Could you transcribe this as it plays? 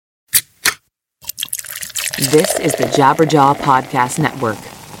This is the Jabberjaw Podcast Network.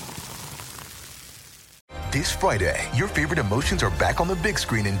 This Friday, your favorite emotions are back on the big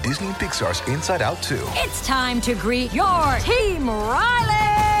screen in Disney and Pixar's Inside Out 2. It's time to greet your Team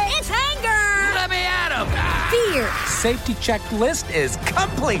Riley. It's anger. Let me at him. Fear. Safety checklist is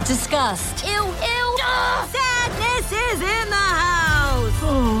complete. Disgust. Ew. Sadness is in the house.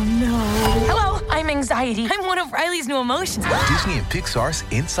 Oh, no. Hello, I'm anxiety. I'm one of Riley's new emotions. Disney and Pixar's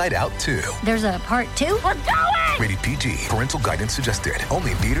Inside Out 2. There's a part 2? We're going! Rated PG. Parental guidance suggested.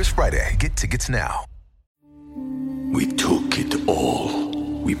 Only in theaters Friday. Get tickets now. We took it all.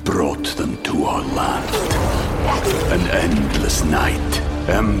 We brought them to our land. An endless night,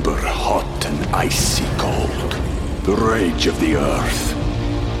 ember hot and icy cold. The rage of the earth.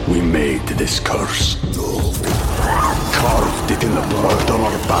 We made this curse. Carved it in the blood on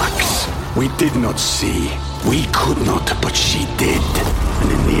our backs. We did not see. We could not, but she did.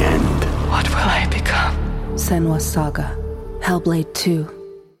 And in the end, What will I become? Senua's Saga. Hellblade 2.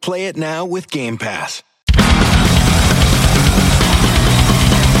 Play it now with Game Pass.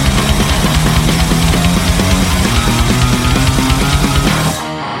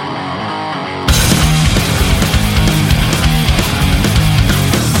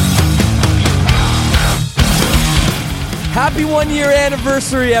 Happy 1 year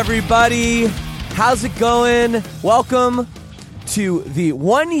anniversary, everybody. How's it going? Welcome to the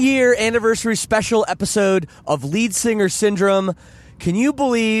 1 year anniversary special episode of Lead Singer Syndrome. Can you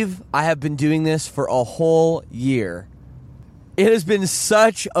believe I have been doing this for a whole year? It has been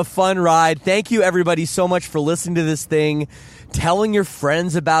such a fun ride. Thank you, everybody, so much for listening to this thing, telling your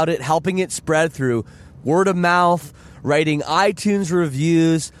friends about it, helping it spread through word of mouth, writing iTunes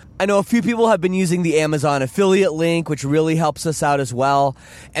reviews. I know a few people have been using the Amazon affiliate link, which really helps us out as well.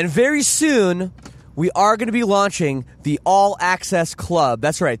 And very soon, we are going to be launching the All Access Club.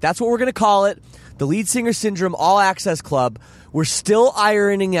 That's right. That's what we're going to call it. The Lead Singer Syndrome All Access Club. We're still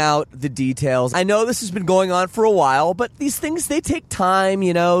ironing out the details. I know this has been going on for a while, but these things, they take time,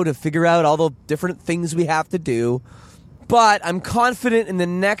 to figure out all the different things we have to do. But I'm confident in the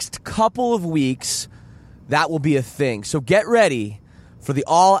next couple of weeks, that will be a thing. So get ready for the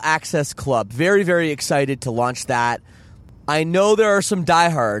All Access Club. Very, very excited to launch that. I know there are some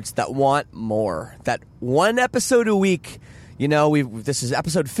diehards that want more. That one episode a week, this is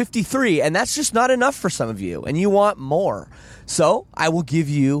episode 53, and that's just not enough for some of you, and you want more. So I will give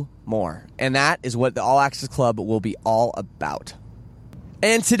you more. And that is what the All Access Club will be all about.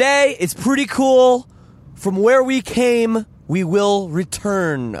 And today, it's pretty cool. From where we came, we will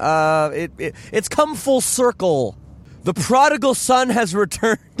return. It's come full circle. The prodigal son has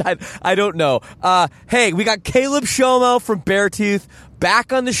returned. I don't know. Hey, we got Caleb Shomo from Beartooth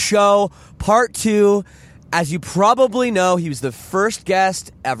back on the show, part 2. As you probably know, he was the first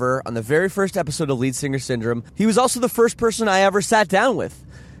guest ever on the very first episode of Lead Singer Syndrome. He was also the first person I ever sat down with.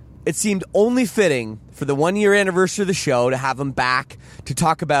 It seemed only fitting for the 1 year anniversary of the show to have him back to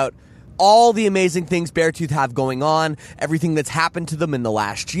talk about all the amazing things Beartooth have going on, everything that's happened to them in the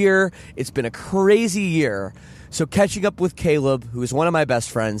last year. It's been a crazy year. So catching up with Caleb, who is one of my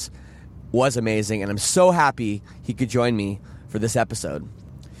best friends, was amazing, and I'm so happy he could join me for this episode.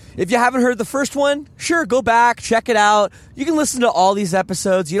 If you haven't heard the first one, sure, go back, check it out. You can listen to all these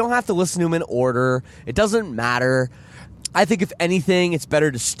episodes. You don't have to listen to them in order. It doesn't matter. I think if anything, it's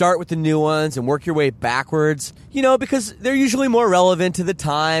better to start with the new ones and work your way backwards, because they're usually more relevant to the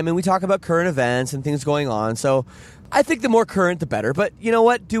time, and we talk about current events and things going on. So I think the more current, the better. But you know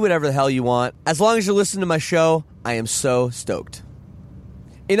what? Do whatever the hell you want. As long as you're listening to my show, I am so stoked.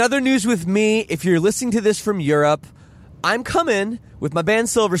 In other news with me, if you're listening to this from Europe, I'm coming with my band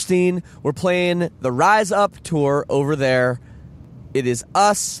Silverstein. We're playing the Rise Up tour over there. It is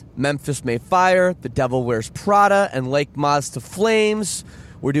us, Memphis May Fire, The Devil Wears Prada, and Lake Moths to Flames.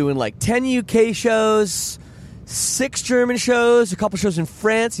 We're doing 10 UK shows, 6 German shows, a couple shows in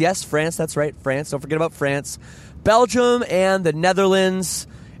France. Yes, France, that's right, France. Don't forget about France. Belgium and the Netherlands.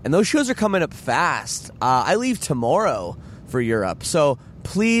 And those shows are coming up fast. I leave tomorrow for Europe. So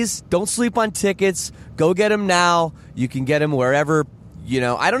please don't sleep on tickets. Go get them now. You can get them wherever,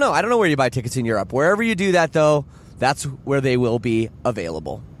 I don't know where you buy tickets in Europe. Wherever you do that, though, that's where they will be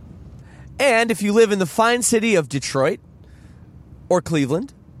available. And if you live in the fine city of Detroit, or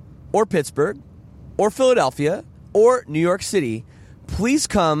Cleveland, or Pittsburgh, or Philadelphia, or New York City, please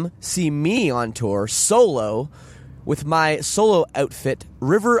come see me on tour solo with my solo outfit,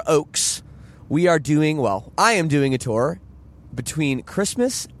 River Oaks. I am doing a tour between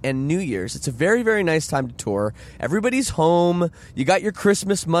Christmas and New Year's. It's a very, very nice time to tour. Everybody's home. You got your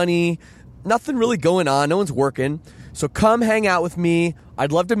Christmas money. Nothing really going on. No one's working. So come hang out with me.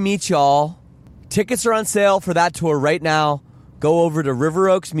 I'd love to meet y'all. Tickets are on sale for that tour right now. Go over to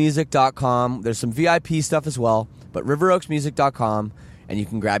riveroaksmusic.com. There's some VIP stuff as well, but riveroaksmusic.com, and you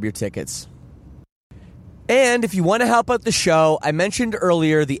can grab your tickets. And if you want to help out the show, I mentioned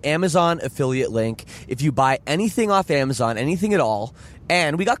earlier the Amazon affiliate link. If you buy anything off Amazon, anything at all,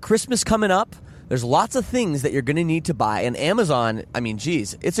 and we got Christmas coming up, there's lots of things that you're going to need to buy. And Amazon, I mean,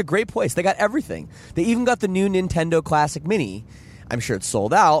 geez, it's a great place. They got everything. They even got the new Nintendo Classic Mini. I'm sure it's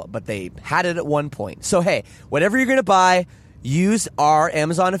sold out, but they had it at one point. So, hey, whatever you're going to buy, use our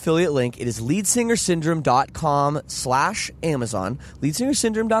Amazon affiliate link. It is leadsingersyndrome.com/Amazon.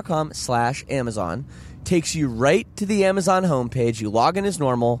 Leadsingersyndrome.com/Amazon. Takes you right to the Amazon homepage. You log in as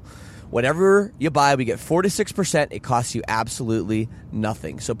normal. Whatever you buy, we get 4 to 6%. It costs you absolutely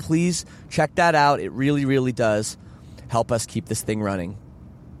nothing. So please check that out. It really, really does help us keep this thing running.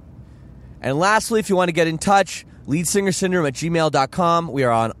 And lastly, if you want to get in touch, leadsingersyndrome@gmail.com. We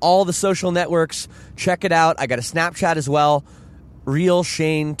are on all the social networks. Check it out. I got a Snapchat as well. Real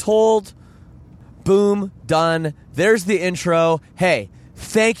Shane Told. Boom. Done. There's the intro. Hey,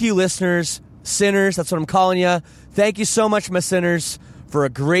 thank you, listeners. Sinners, that's what I'm calling you. Thank you so much, my sinners, for a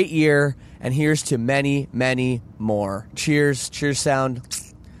great year. And here's to many, many more. Cheers. Cheers sound.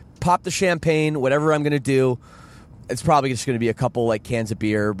 Pop the champagne, whatever I'm going to do. It's probably just going to be a couple like cans of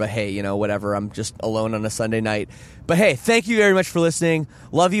beer, but hey, you know, whatever. I'm just alone on a Sunday night. But hey, thank you very much for listening.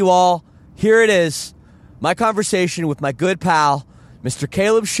 Love you all. Here it is, my conversation with my good pal, Mr.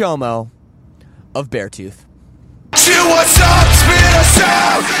 Caleb Shomo of Beartooth. What's up, spit us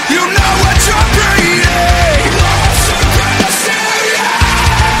out. You know what you're breathing.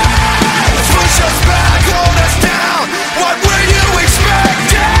 Push us back, hold us down. What were you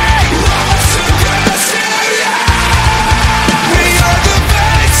expecting? We are the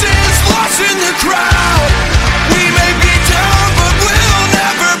faces lost in the crowd. We may be down, but we'll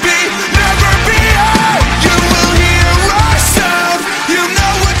never be out. You will hear our sound. You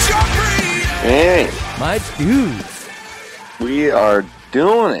know what you're breathing. Hey, My dude. we are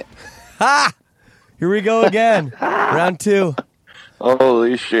doing it. Ha! Here we go again. Round 2.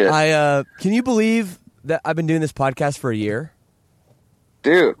 Holy shit. Can you believe that I've been doing this podcast for a year?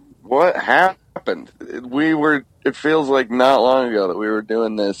 Dude, what happened? It feels like not long ago that we were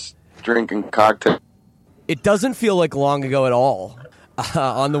doing this drinking cocktail. It doesn't feel like long ago at all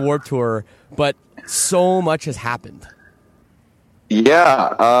on the Warped Tour, but so much has happened.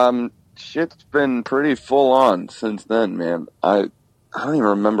 Yeah, shit's been pretty full on since then, man. I don't even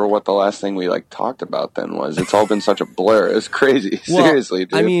remember what the last thing we talked about then was. It's all been such a blur. It's crazy. Well, Seriously,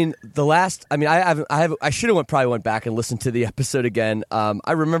 dude. I should have probably went back and listened to the episode again.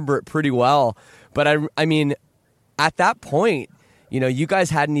 I remember it pretty well, but I mean, at that point, you know, you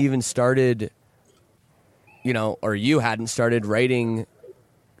guys hadn't even started, or you hadn't started writing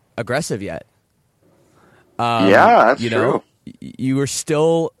Aggressive yet. Yeah, that's true. You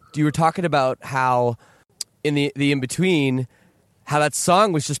were talking about how in the in-between, how that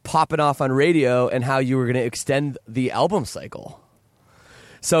song was just popping off on radio and how you were going to extend the album cycle.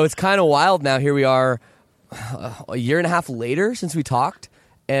 So it's kind of wild now. Here we are a year and a half later since we talked,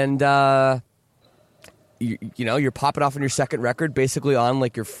 and you're popping off on your second record, basically on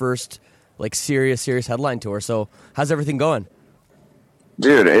your first serious headline tour. So how's everything going?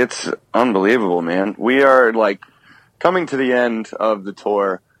 Dude, it's unbelievable, man. We are coming to the end of the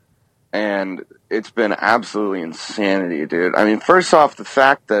tour, and it's been absolutely insanity, dude. I mean, first off, the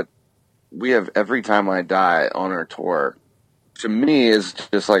fact that we have Every Time I Die on our tour, to me, is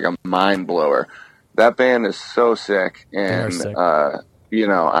just a mind blower. That band is so sick, and sick.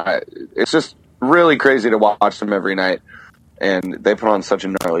 It's just really crazy to watch them every night, and they put on such a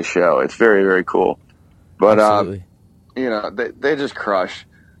gnarly show. It's very, very cool. But Absolutely. They just crush.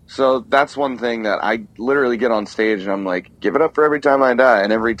 So that's one thing that I literally get on stage and I'm like, give it up for Every Time I Die.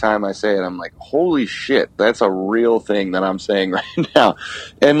 And every time I say it, I'm like, holy shit, that's a real thing that I'm saying right now.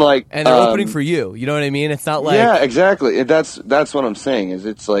 And and they're opening for you. You know what I mean? It's not yeah, exactly. That's what I'm saying is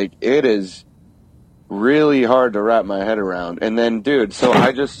it is really hard to wrap my head around. And then, dude, so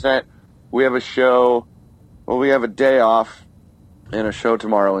we have a show, we have a day off and a show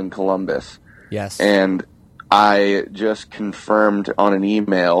tomorrow in Columbus. Yes. And I just confirmed on an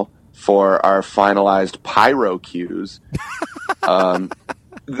email for our finalized pyro cues.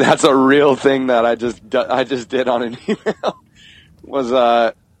 That's a real thing that I just did on an email. Was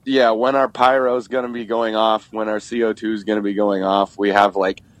when our pyro is going to be going off, when our CO2 is going to be going off. We have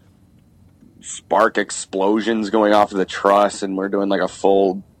spark explosions going off of the truss, and we're doing a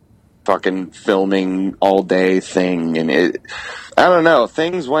full fucking filming all day thing. And I don't know,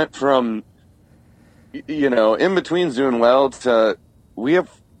 things went from in between's doing well to we have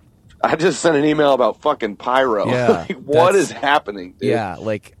I just sent an email about fucking pyro. Yeah, like, what is happening, dude? Yeah,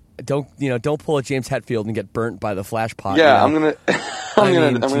 like don't pull a James Hetfield and get burnt by the flash pot. Yeah, you know?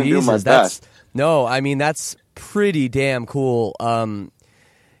 I'm gonna do my best. No, I mean that's pretty damn cool.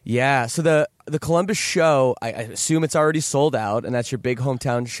 Yeah, so the Columbus show, I assume it's already sold out, and that's your big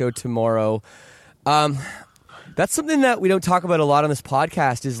hometown show tomorrow. That's something that we don't talk about a lot on this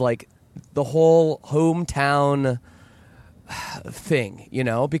podcast, is like the whole hometown thing, you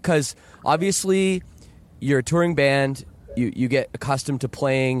know, because obviously you're a touring band, you get accustomed to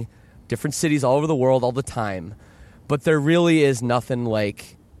playing different cities all over the world all the time, but there really is nothing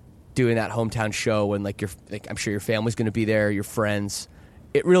like doing that hometown show when like I'm sure your family's going to be there, your friends.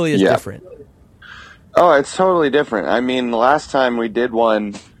 It really is different. Oh, it's totally different. I mean, the last time we did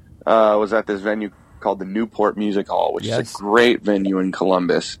one was at this venue called the Newport Music Hall, which is a great venue in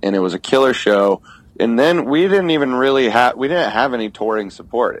Columbus, and it was a killer show. And then we didn't even really have any touring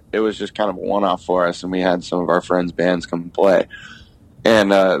support. It was just kind of a one-off for us, and we had some of our friends' bands come and play.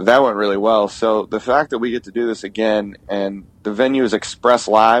 And that went really well. So the fact that we get to do this again, and the venue is Express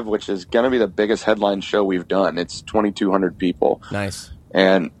Live, which is going to be the biggest headline show we've done. It's 2,200 people. Nice.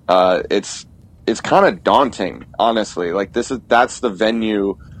 And it's kind of daunting, honestly. Like that's the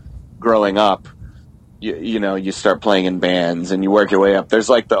venue growing up. You know, you start playing in bands and you work your way up. There's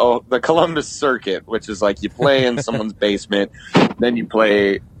like the Columbus circuit, which is like you play in someone's basement, then you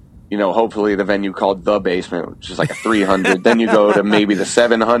play, you know, hopefully the venue called The Basement, which is like a 300. Then you go to maybe the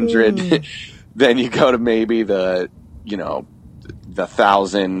 700. Then you go to maybe the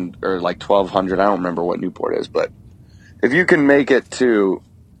 1,000 or like 1,200. I don't remember what Newport is, but if you can make it to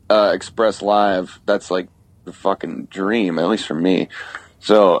Express Live, that's like the fucking dream, at least for me.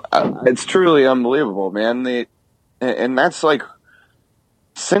 So it's truly unbelievable, man. And that's like,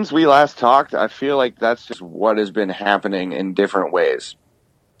 since we last talked, I feel like that's just what has been happening in different ways.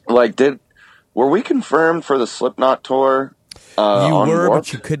 Like, were we confirmed for the Slipknot tour? You were, Warped?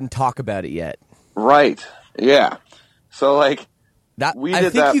 but you couldn't talk about it yet. Right. Yeah. So like that, I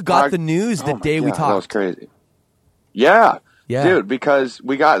think you got the news the day we talked. That was crazy. Yeah, dude. Because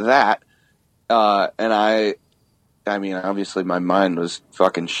we got that, and I mean, obviously my mind was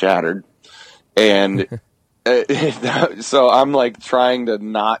fucking shattered, and so I'm like trying to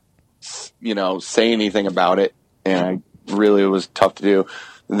not, say anything about it, and it was tough to do.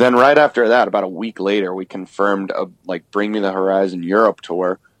 Then right after that, about a week later, we confirmed a Bring Me the Horizon Europe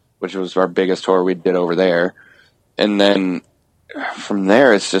tour, which was our biggest tour we did over there, and then from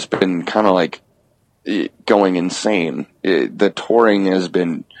there it's just been kind of like going insane. The touring has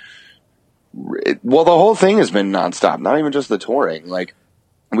been. The whole thing has been nonstop, not even just the touring. Like,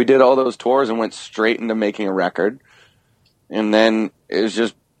 we did all those tours and went straight into making a record. And then it was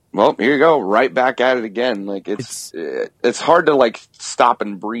just, well, here you go, right back at it again. Like, it's hard to, stop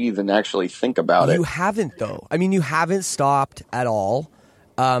and breathe and actually think about it. You haven't, though. I mean, you haven't stopped at all.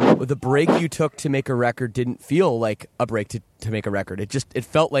 The break you took to make a record didn't feel like a break to make a record. It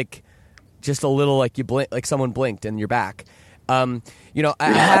felt like just a little like someone blinked and you're back. I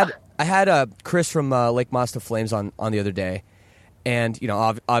had Chris from Lake Moss to Flames on the other day, and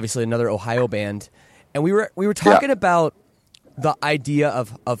obviously another Ohio band, and we were talking about the idea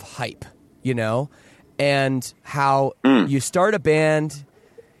of hype, and how you start a band,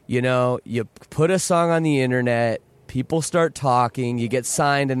 you put a song on the internet, people start talking, you get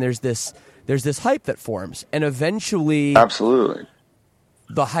signed, and there's this hype that forms, and eventually, absolutely,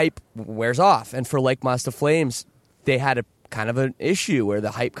 the hype wears off. And for Lake Moss to Flames, they had a kind of an issue where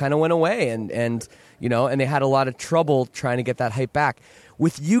the hype kind of went away, and they had a lot of trouble trying to get that hype back.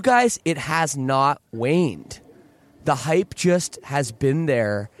 With you guys, it has not waned. The hype just has been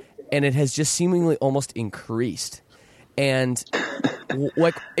there, and it has just seemingly almost increased. And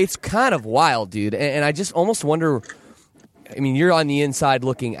it's kind of wild, dude. And I just almost wonder, I mean, you're on the inside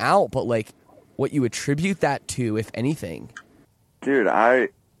looking out, but what you attribute that to, if anything. Dude, I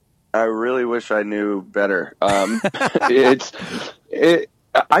really wish I knew better. I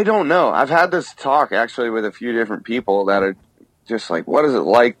don't know. I've had this talk actually with a few different people that are just like, what is it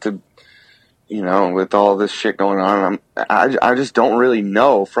like to, with all this shit going on? I just don't really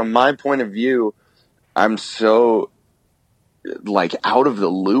know. From my point of view, I'm so out of the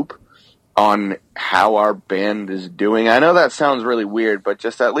loop on how our band is doing. I know that sounds really weird, but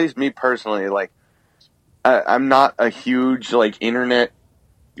just at least me personally, I'm not a huge internet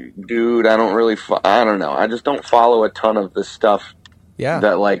dude. I don't really I don't know. I just don't follow a ton of the stuff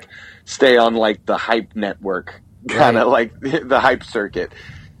that stay on the hype network, kind of the hype circuit.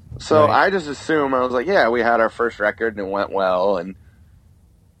 So I just assume, I was like, yeah, we had our first record and it went well, and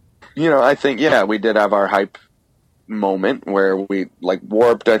I think we did have our hype moment where we like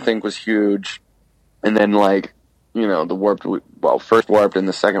Warped, I think, was huge, and then like the Warped, first Warped and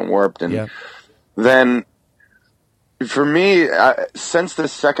the second Warped, and then for me, since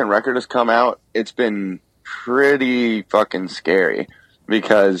this second record has come out, it's been pretty fucking scary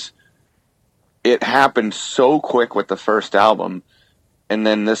because it happened so quick with the first album, and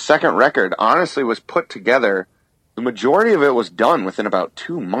then the second record honestly was put together. The majority of it was done within about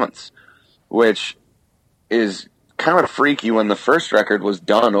 2 months, which is kind of freaky when the first record was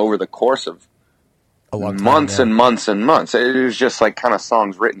done over the course of a long time, months and months and months. It was just like kind of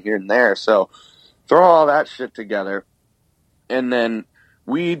songs written here and there. So throw all that shit together. And then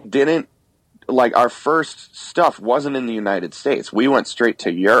we didn't, like, our first stuff wasn't in the United States. We went straight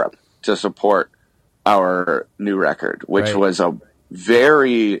to Europe to support our new record, which was a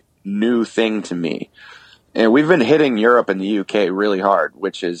very new thing to me. And we've been hitting Europe and the UK really hard,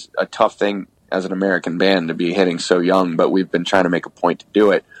 which is a tough thing as an American band to be hitting so young, but we've been trying to make a point to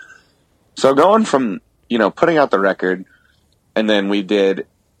do it. So going from, putting out the record, and then we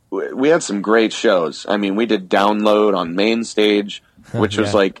had some great shows. I mean, we did Download on main stage, which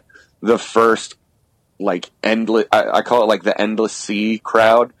was like the first, like, endless, I call it like the Endless Sea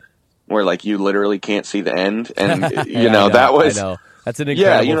crowd, where like you literally can't see the end. And, that was... I know. That's an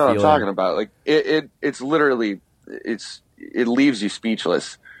incredible you know feeling. What I'm talking about. Like it's literally it leaves you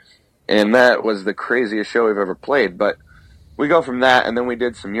speechless, and that was the craziest show we've ever played. But we go from that, and then we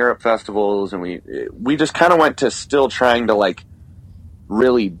did some Europe festivals, and we just kind of went to still trying to like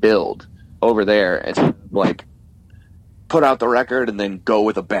really build over there and like put out the record and then go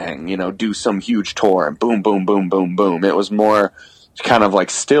with a bang. Do some huge tour and boom, boom, boom, boom, boom. It was more kind of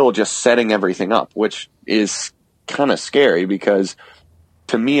like still just setting everything up, which is kind of scary because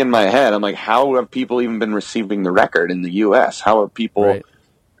to me in my head I'm like, how have people even been receiving the record in the US? How are people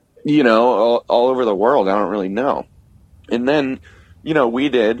all over the world? I don't really know. And then we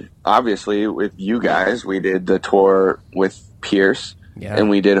did, obviously with you guys, we did the tour with Pierce and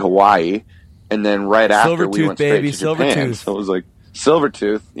we did Hawaii, and then right after we went straight to Japan. So it was like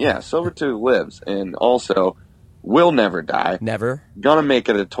Silvertooth. Silvertooth lives, and also will never die. Never. Gonna make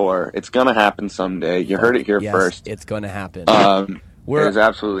it a tour. It's gonna happen someday. You heard it here first. It's gonna happen. It's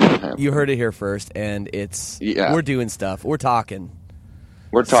absolutely gonna happen. You heard it here first, and we're doing stuff. We're talking.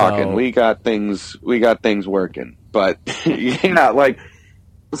 So, we got things working. But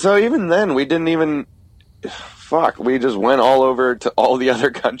so even then we didn't even we just went all over to all the other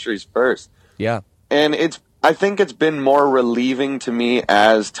countries first. Yeah. And I think it's been more relieving to me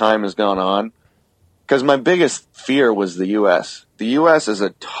as time has gone on. Because my biggest fear was the U.S. The U.S. is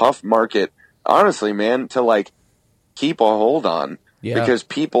a tough market, honestly, man, to, like, keep a hold on. Yeah. Because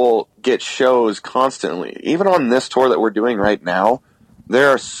people get shows constantly. Even on this tour that we're doing right now, there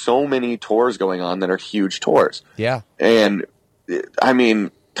are so many tours going on that are huge tours. Yeah. And, I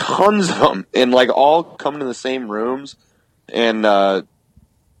mean, tons of them. And, like, all come to the same rooms. And,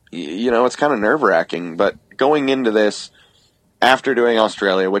 it's kind of nerve-wracking. But going into this... After doing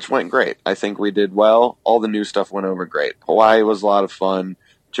Australia, which went great. I think we did well. All the new stuff went over great. Hawaii was a lot of fun.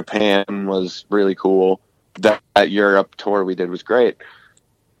 Japan was really cool. That Europe tour we did was great.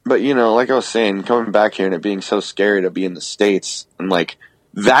 But, like I was saying, coming back here and it being so scary to be in the States, and, like,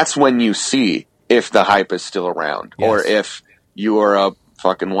 that's when you see if the hype is still around. Yes. Or if you are a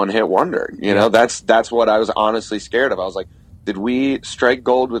fucking one-hit wonder. That's what I was honestly scared of. I was like, did we strike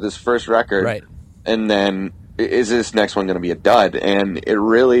gold with this first record? Right. And then... is this next one going to be a dud? And it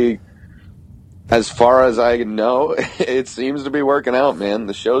really, as far as I know, it seems to be working out, man.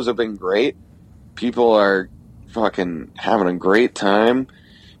 The shows have been great. People are fucking having a great time.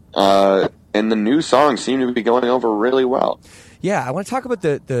 And the new songs seem to be going over really well. Yeah, I want to talk about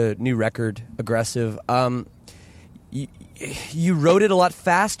the new record, Aggressive. You wrote it a lot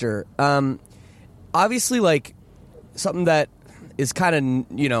faster. Obviously, like, something that is kind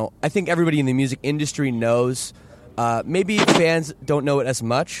of, I think everybody in the music industry knows. Maybe fans don't know it as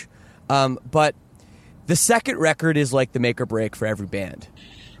much. But the second record is like the make or break for every band.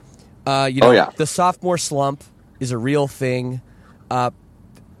 The sophomore slump is a real thing.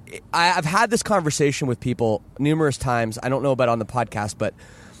 I've had this conversation with people numerous times. I don't know about on the podcast, but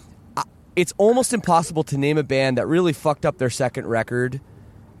it's almost impossible to name a band that really fucked up their second record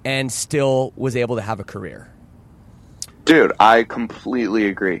and still was able to have a career. Dude, I completely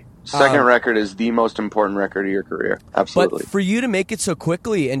agree. Second record is the most important record of your career. Absolutely. But for you to make it so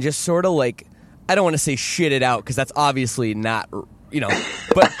quickly and just sort of like, I don't want to say shit it out because that's obviously not, but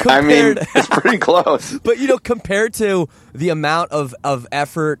I mean, it's pretty close. But, compared to the amount of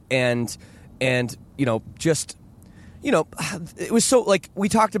effort and just, it was so, like, we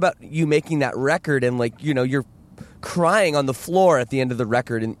talked about you making that record and, like, you're crying on the floor at the end of the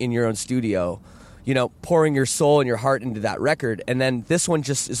record in your own studio, you know, pouring your soul and your heart into that record. And then this one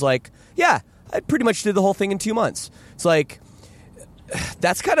just is like, yeah, I pretty much did the whole thing in 2 months. It's like,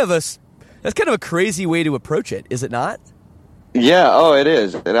 that's kind of a crazy way to approach it, is it not? Yeah, oh, it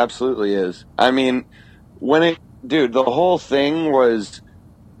is. It absolutely is. I mean, dude, the whole thing was,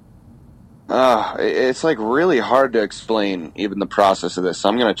 it's like really hard to explain even the process of this. So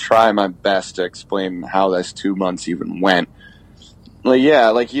I'm going to try my best to explain how this 2 months even went. Like, yeah,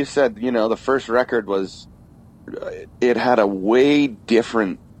 like you said, you know, the first record it had a way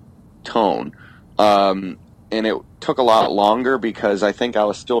different tone. And it took a lot longer because I think I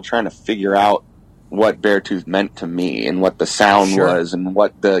was still trying to figure out what Beartooth meant to me and what the sound was and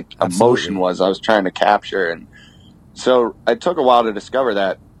what the emotion was I was trying to capture. And so it took a while to discover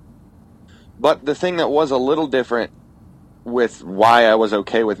that. But the thing that was a little different with why I was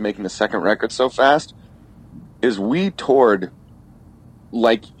okay with making the second record so fast is we toured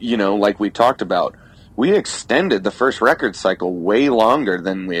like we talked about. We extended the first record cycle way longer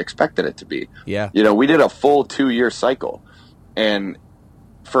than we expected it to be. Yeah. You know, we did a full 2-year cycle. And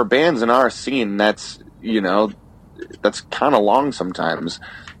for bands in our scene, that's kind of long sometimes.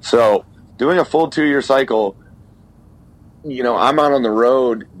 So doing a full 2-year cycle, you know, I'm out on the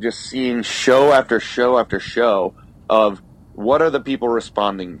road just seeing show after show after show of what are the people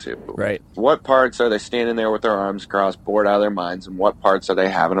responding to? Right. What parts are they standing there with their arms crossed, bored out of their minds, and what parts are they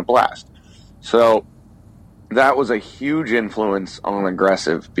having a blast? So that was a huge influence on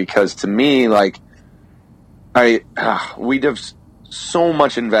Aggressive because to me, like, we have so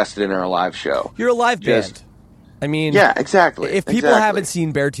much invested in our live show. You're a live band. I mean, yeah, exactly. If people haven't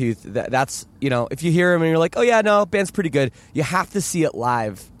seen Beartooth, that's, you know, if you hear him and you're like, oh yeah, no, band's pretty good, you have to see it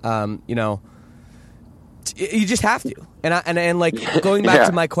live. You know, you just have to. And like going back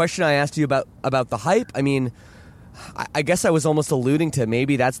to my question I asked you about the hype. I mean, I guess I was almost alluding to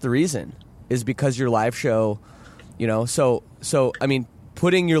maybe that's the reason is because your live show, you know. So I mean,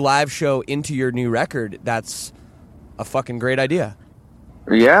 putting your live show into your new record, that's a fucking great idea.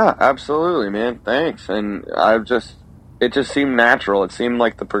 Yeah, absolutely, man. Thanks. And it just seemed natural. It seemed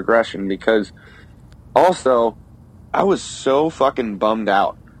like the progression because also I was so fucking bummed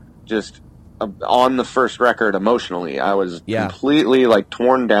out just on the first record emotionally. I was completely like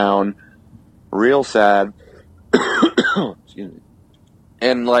torn down, real sad. Excuse me.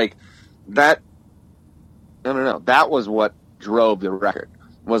 And like that, I don't know, that was what drove the record.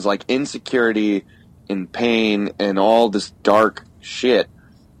 Was like insecurity and pain and all this dark shit.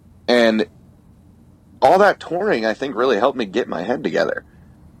 And all that touring, I think, really helped me get my head together.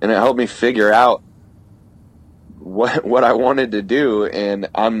 And it helped me figure out what I wanted to do. And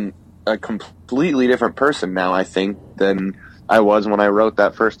I'm a completely different person now, I think, than I was when I wrote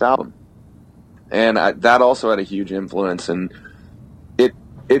that first album. And that also had a huge influence. And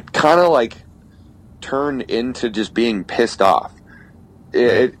it kind of like turned into just being pissed off.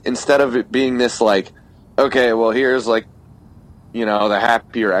 Instead of it being this like, okay, well, here's like, you know, the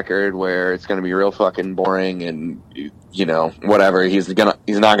happy record where it's going to be real fucking boring and, you know, whatever. He's not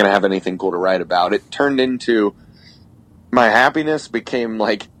going to have anything cool to write about. It turned into my happiness became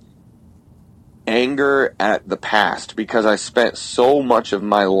like anger at the past because I spent so much of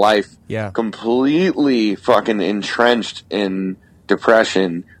my life completely fucking entrenched in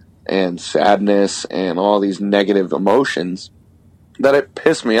depression and sadness and all these negative emotions that it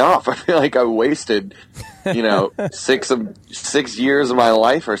pissed me off. I feel like I wasted, you know, 6 years of my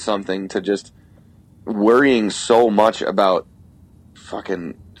life or something to just worrying so much about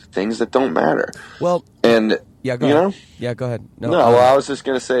fucking things that don't matter. Well, and go ahead. Yeah, go ahead. No, well, I was just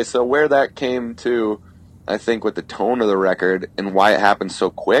gonna say. So where that came to, I think, with the tone of the record and why it happened so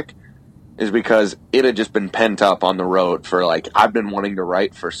quick, is because it had just been pent up on the road for like I've been wanting to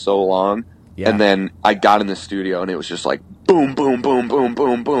write for so long. Yeah. And then I got in the studio and it was just like boom, boom, boom, boom,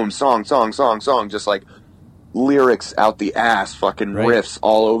 boom, boom, song, just like lyrics out the ass, fucking riffs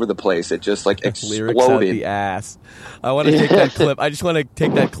all over the place. It just like exploded. Lyrics out the ass. I want to take that clip. I just want to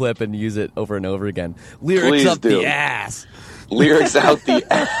take that clip and use it over and over again. Lyrics up the ass. Lyrics out the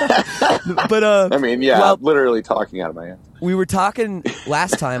ass. But I mean, yeah, literally talking out of my ass. We were talking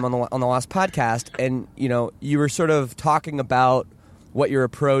last time on the last podcast, and you know, you were sort of talking about what your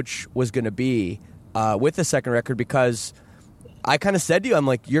approach was going to be with the second record, because I kind of said to you, I'm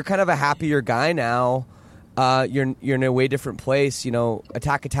like, you're kind of a happier guy now. You're in a way different place. You know,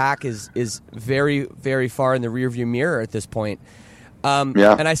 Attack is very, very far in the rearview mirror at this point. And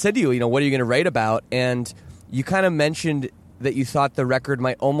I said to you, you know, what are you going to write about? And you kind of mentioned that you thought the record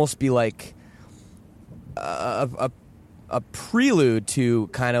might almost be like a prelude to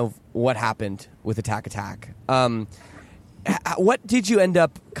kind of what happened with Attack Attack. What did you end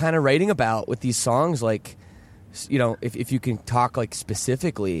up kind of writing about with these songs? Like, you know, if you can talk like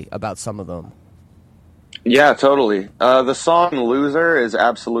specifically about some of them. Yeah, totally. The song "Loser" is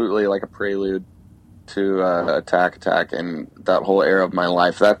absolutely like a prelude to Attack Attack and that whole era of my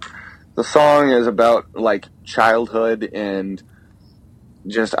life. That the song is about like childhood and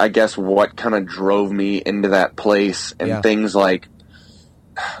just, I guess, what kind of drove me into that place and things like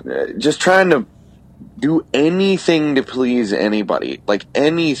just trying to do anything to please anybody, like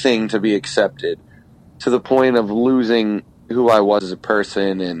anything to be accepted, to the point of losing who I was as a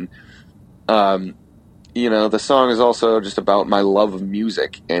person. And, you know, the song is also just about my love of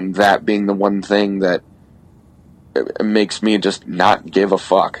music and that being the one thing that makes me just not give a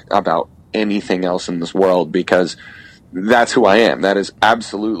fuck about anything else in this world, because that's who I am. That is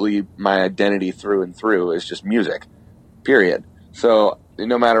absolutely my identity through and through, is just music, period. So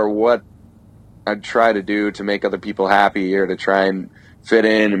no matter what I'd try to do to make other people happy or to try and fit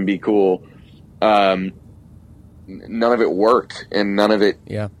in and be cool, none of it worked and none of it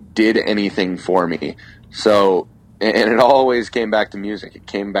did anything for me. So, and it always came back to music. It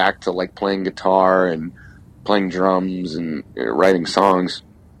came back to like playing guitar and playing drums and writing songs.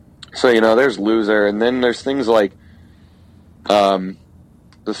 So, you know, there's "Loser," and then there's things like the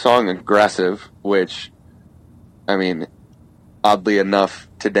song "Aggressive," which, I mean, oddly enough,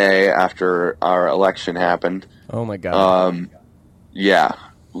 today after our election happened. Oh my God. Yeah.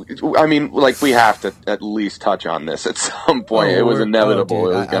 I mean, like, we have to at least touch on this at some point. It was inevitable.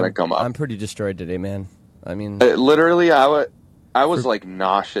 It was going to come up. I'm pretty destroyed today, man. I mean, literally, I was like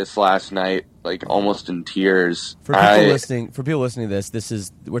nauseous last night, like almost in tears. For people listening to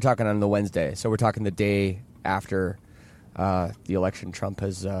this, we're talking on the Wednesday, so we're talking the day after the election. Trump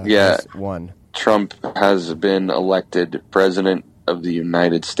has won. Trump has been elected president of the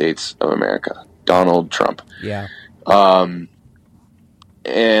United States of America. Donald Trump. Yeah.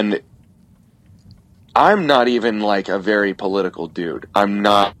 And I'm not even like a very political dude. I'm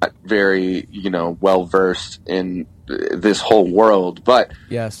not very, well versed in this whole world, but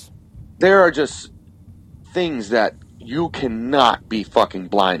yes, there are just things that you cannot be fucking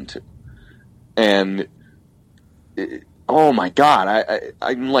blind to. And oh my God,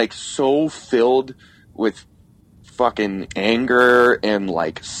 I'm like so filled with fucking anger and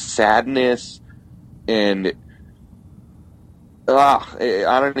like sadness and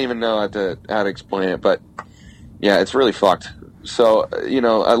I don't even know how to explain it, but yeah, it's really fucked. So,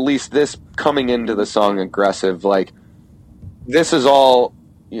 at least this coming into the song "Aggressive," like, this is all,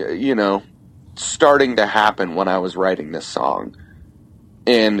 starting to happen when I was writing this song.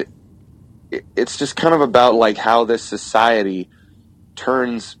 And it's just kind of about, like, how this society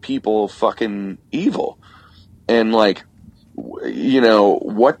turns people fucking evil. And, like,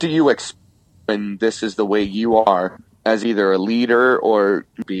 what do you expect when this is the way you are as either a leader or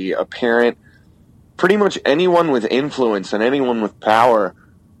be a parent? Pretty much anyone with influence and anyone with power.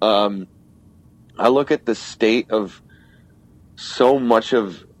 I look at the state of so much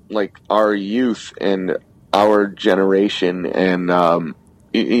of like our youth and our generation and,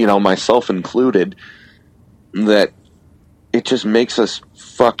 myself included, that it just makes us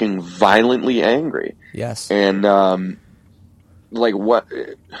fucking violently angry. Yes. And,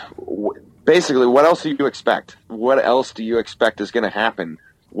 basically, what else do you expect? What else do you expect is going to happen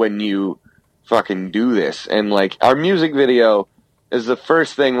when you fucking do this? And, like, our music video is the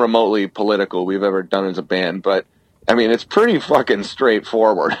first thing remotely political we've ever done as a band, but, I mean, it's pretty fucking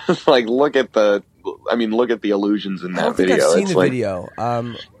straightforward. Like, look at the illusions in that video. I don't think I've seen the video.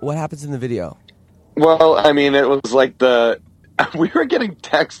 What happens in the video? Well, I mean, it was like we were getting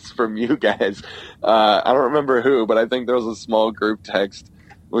texts from you guys. I don't remember who, but I think there was a small group text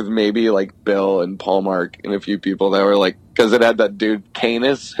with maybe like Bill and Paul Mark and a few people that were like, because it had that dude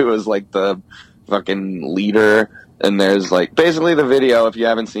Canis who was like the fucking leader. And there's like basically the video, if you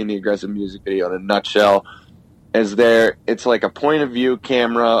haven't seen the Aggressive music video in a nutshell, it's like a point of view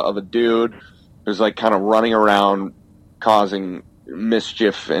camera of a dude who's like kind of running around causing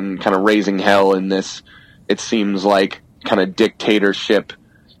mischief and kind of raising hell in this, it seems like, kind of dictatorship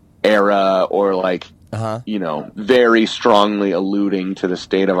era, or like, very strongly alluding to the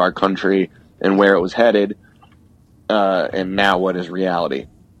state of our country and where it was headed, and now what is reality.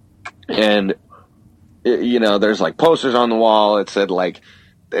 And, there's like posters on the wall. It said like,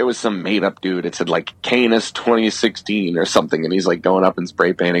 there was some made up dude. It said like Canis 2016 or something. And he's like going up and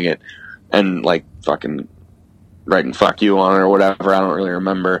spray painting it and like fucking writing "fuck you" on it or whatever. I don't really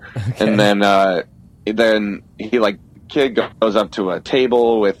remember. Okay. And then he like kid goes up to a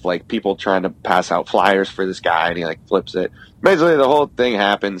table with like people trying to pass out flyers for this guy, and he like flips it. Basically, the whole thing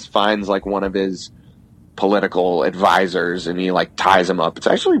happens. Finds like one of his political advisors, and he like ties him up. It's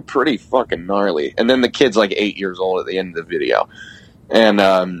actually pretty fucking gnarly. And then the kid's like 8 years old at the end of the video, and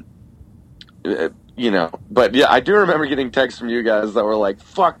but yeah, I do remember getting texts from you guys that were like,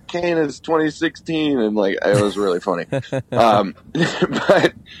 "Fuck, Kane is 2016," and like it was really funny.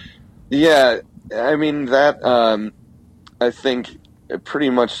 But yeah, I mean that. I think pretty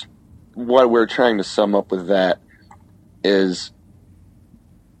much what we're trying to sum up with that is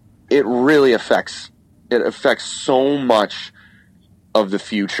it really affects so much of the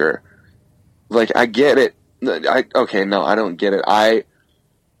future. Like, I get it. I don't get it. I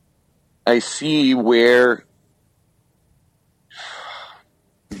see where.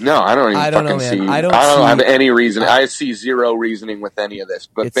 No, I don't have any reason. I see zero reasoning with any of this.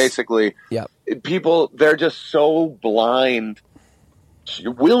 But basically, people, they're just so blind,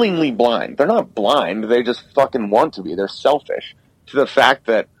 willingly blind. They're not blind. They just fucking want to be. They're selfish to the fact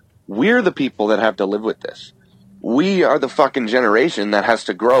that we're the people that have to live with this. We are the fucking generation that has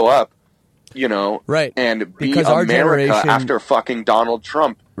to grow up, right, and be because our America generation, after fucking Donald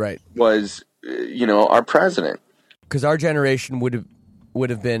Trump, right, was, our president. Because our generation would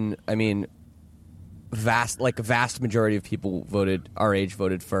have been, I mean, a vast majority of people our age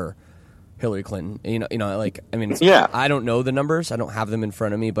voted for Hillary Clinton. I don't know the numbers. I don't have them in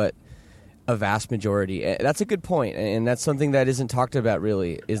front of me, but a vast majority. That's a good point, and that's something that isn't talked about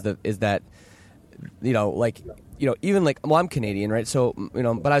really, is that even like, well, I'm Canadian, right? So,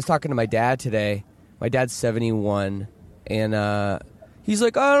 but I was talking to my dad today. My dad's 71, and he's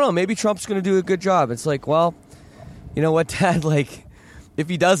like, I don't know, maybe Trump's going to do a good job. It's like, well, you know what, Dad, like, if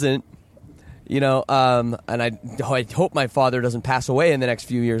he doesn't, and I hope my father doesn't pass away in the next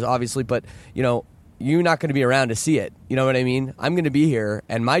few years, obviously, but, you're not going to be around to see it. You know what I mean? I'm going to be here,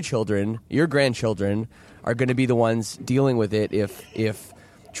 and my children, your grandchildren, are going to be the ones dealing with it if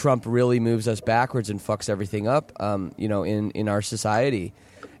Trump really moves us backwards and fucks everything up, in our society.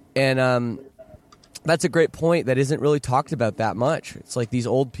 And that's a great point that isn't really talked about that much. It's like these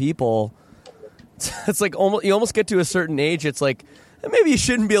old people, it's like you almost get to a certain age, it's like, maybe you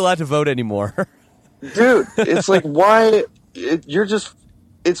shouldn't be allowed to vote anymore. Dude, it's like, why?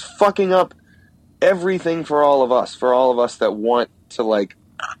 It's fucking up everything for all of us that want to, like,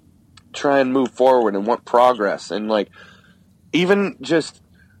 try and move forward and want progress. And, like, even just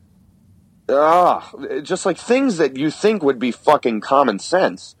like things that you think would be fucking common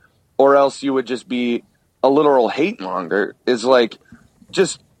sense, or else you would just be a literal hate monger, is like,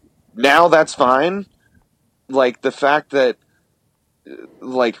 just now that's fine. Like, the fact that,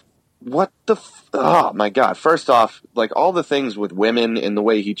 like, what the oh my god, first off, like, all the things with women and the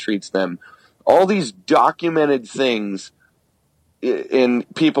way he treats them, all these documented things, and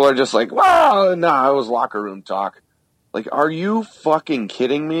people are just like, wow, nah, it was locker room talk. Like, are you fucking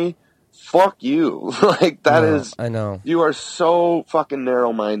kidding me? Fuck you. Like, that is, I know. You are so fucking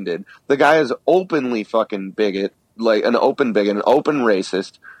narrow-minded. The guy is openly fucking bigot, like an open bigot, an open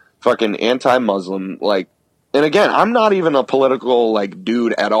racist, fucking anti-Muslim, like. And again, I'm not even a political, like,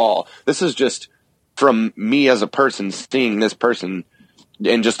 dude at all. This is just from me as a person seeing this person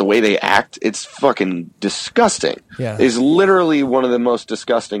and just the way they act. It's fucking disgusting. Yeah. It's literally one of the most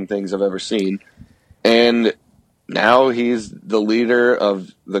disgusting things I've ever seen. And now he's the leader of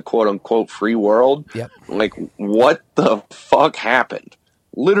the quote-unquote free world. Yep. Like, what the fuck happened?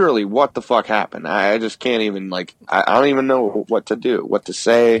 Literally, what the fuck happened? I just can't even, like, I don't even know what to do, what to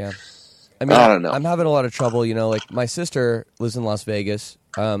say. Yeah. I mean, I don't know. I'm having a lot of trouble, like, my sister lives in Las Vegas.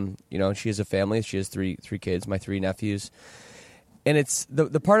 She has a family. She has three kids, my 3 nephews. And it's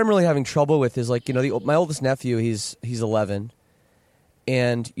the part I'm really having trouble with is, like, my oldest nephew, he's 11.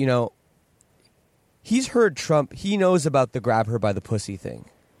 And, he's heard Trump. He knows about the grab her by the pussy thing.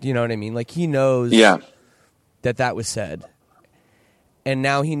 Do you know what I mean? Like, he knows that was said. And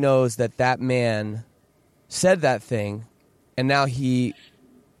now he knows that man said that thing. And now he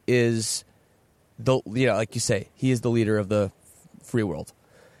is like you say, he is the leader of the free world.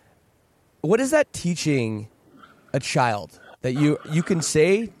 What is that teaching a child? That you can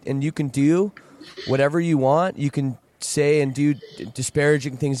say and you can do whatever you want. You can say and do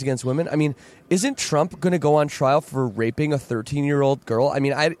disparaging things against women. I mean, isn't Trump going to go on trial for raping a 13-year-old girl? I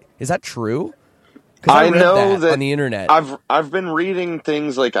mean, is that true? I know that on the internet. I've been reading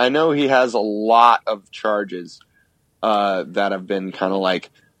things, like, I know he has a lot of charges that have been kind of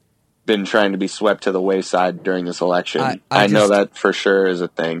like been trying to be swept to the wayside during this election. I know that for sure is a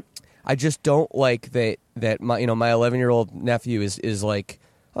thing. I just don't like that my 11-year-old nephew is like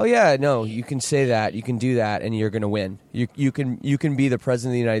oh yeah, no, you can say that, you can do that, and you're going to win. You can be the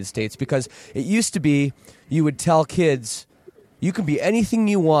president of the United States, because it used to be you would tell kids, you can be anything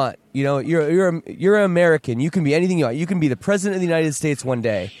you want. You know, you're an American. You can be anything you want. You can be the president of the United States one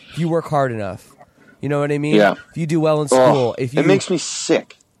day if you work hard enough. You know what I mean? Yeah. If you do well in school. It makes me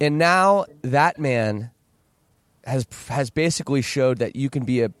sick. And now that man has basically showed that you can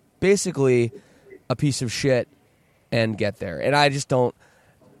be basically a piece of shit and get there. And I just don't.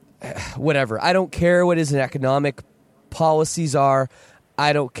 Whatever. I don't care what his economic policies are.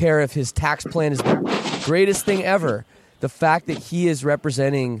 I don't care if his tax plan is the greatest thing ever. The fact that he is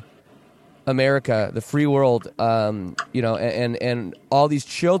representing America, the free world, you know, and all these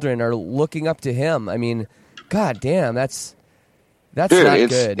children are looking up to him. I mean, god damn, that's Dude, not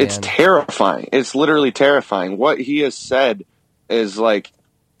it's, good. It's man. terrifying. It's literally terrifying. What he has said is like,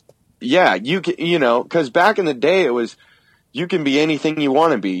 yeah, you know, because back in the day it was, you can be anything you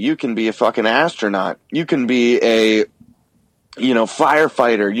want to be. You can be a fucking astronaut. You can be a, you know,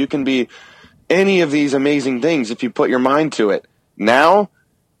 firefighter. You can be any of these amazing things if you put your mind to it. Now,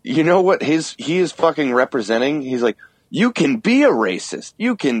 you know what he is fucking representing? He's like, you can be a racist.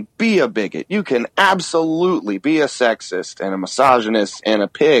 You can be a bigot. You can absolutely be a sexist and a misogynist and a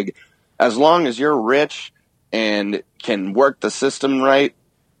pig, as long as you're rich and can work the system right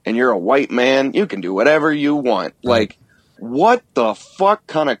and you're a white man. You can do whatever you want. Right. Like, what the fuck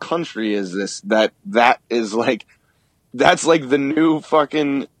kind of country is this? That is like, that's like the new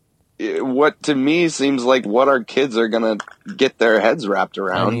fucking, what to me seems like what our kids are gonna get their heads wrapped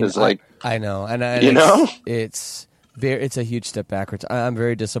around. I mean, is like, I know, and you know, it's a huge step backwards. I'm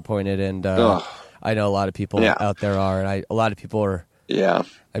very disappointed, and I know a lot of people out there are, and a lot of people are. Yeah,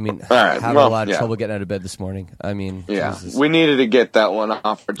 I mean, having a lot of trouble getting out of bed this morning. I mean, Jesus. We needed to get that one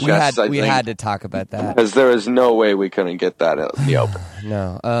off our chest. We had to talk about that because there is no way we couldn't get that out in the open.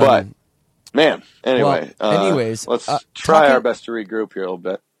 No, but man, anyway, anyways, let's try our best to regroup here a little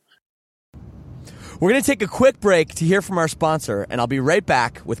bit. We're going to take a quick break to hear from our sponsor, and I'll be right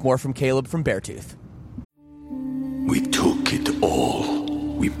back with more from Caleb from Beartooth. We took it all.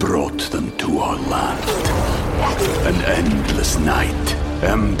 We brought them to our land. An endless night,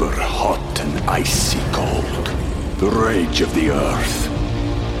 ember hot and icy cold. The rage of the earth.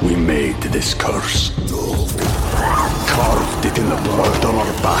 We made this curse. Carved it in the blood on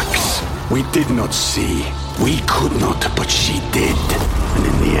our backs. We did not see. We could not, but she did. And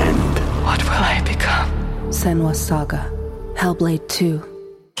in the end, what will I become? Senua's Saga. Hellblade 2.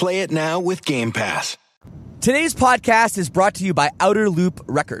 Play it now with Game Pass. Today's podcast is brought to you by Outer Loop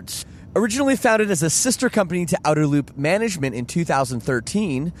Records. Originally founded as a sister company to Outer Loop Management in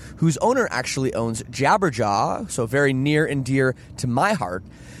 2013, whose owner actually owns Jabberjaw, so very near and dear to my heart.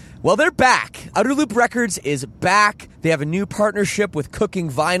 Well, they're back. Outer Loop Records is back. They have a new partnership with Cooking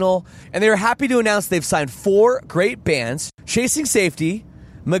Vinyl, and they're happy to announce they've signed 4 great bands: Chasing Safety,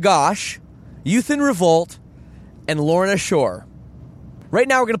 Magash, Youth in Revolt, and Lorna Shore. Right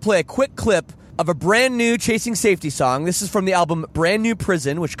now we're going to play a quick clip of a brand new Chasing Safety song. This is from the album Brand New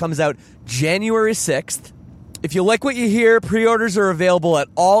Prison, which comes out January 6th. If you like what you hear, pre-orders are available at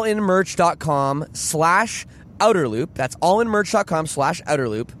allinmerch.com/outerloop. That's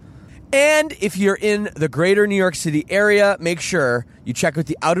allinmerch.com/outerloop. And if you're in the greater New York City area, make sure you check out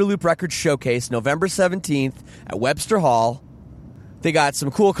the Outer Loop Records Showcase November 17th at Webster Hall. They got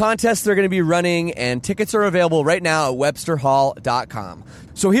some cool contests they're going to be running, and tickets are available right now at websterhall.com.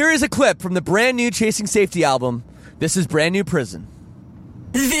 So here is a clip from the brand new Chasing Safety album. This is Brand New Prison.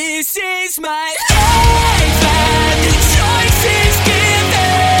 This is my life and the choices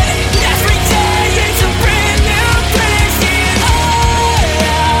given. Every day it's a brand new prison.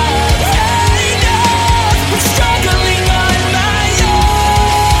 I know we're struggling on my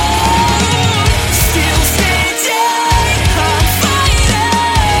own. Still standing, I'm fighting.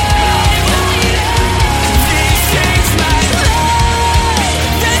 This is my life,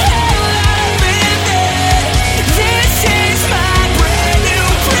 the hell I'm living. This is my brand new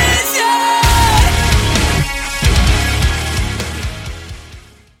prison.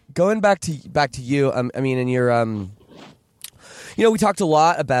 Going back to you, I mean, and your, you know, we talked a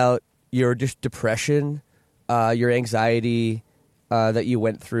lot about your depression, your anxiety that you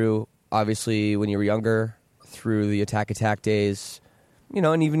went through, obviously, when you were younger, through the attack days, you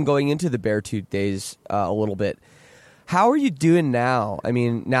know, and even going into the Beartooth days a little bit. How are you doing now? I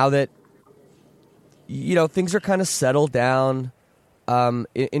mean, now that, you know, things are kind of settled down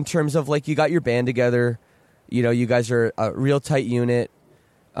in terms of, like, you got your band together, you know, you guys are a real tight unit.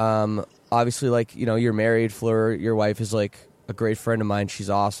 Obviously, like, you know, you're married. Fleur, your wife, is like a great friend of mine. She's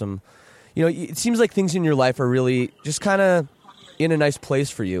awesome. You know, it seems like things in your life are really just kind of in a nice place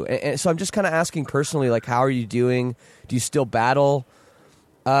for you. And so I'm just kind of asking personally, like, how are you doing? Do you still battle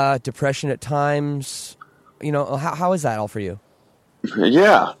depression at times? You know, how is that all for you?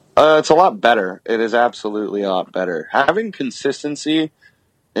 Yeah, it's a lot better. It is absolutely a lot better. Having consistency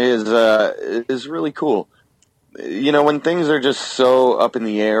is really cool. You know, when things are just so up in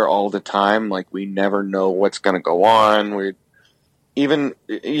the air all the time, like we never know what's going to go on. We're even,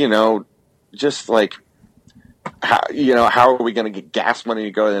 you know, just like, how are we going to get gas money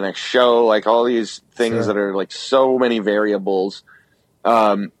to go to the next show? Like all these things that are like so many variables.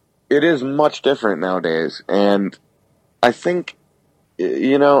 It is much different nowadays. And I think,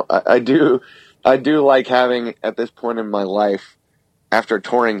 you know, I do like having at this point in my life, after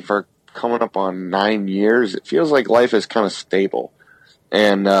touring for coming up on 9 years, it feels like life is kind of stable.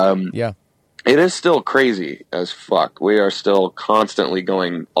 And it is still crazy as fuck. We are still constantly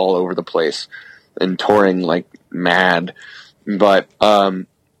going all over the place and touring like mad. But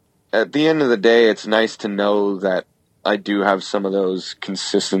at the end of the day, it's nice to know that I do have some of those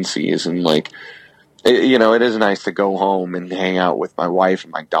consistencies, and like, you know, it is nice to go home and hang out with my wife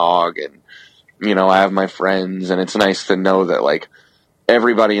and my dog, and, you know, I have my friends, and it's nice to know that like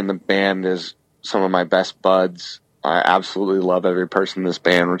everybody in the band is some of my best buds. I absolutely love every person in this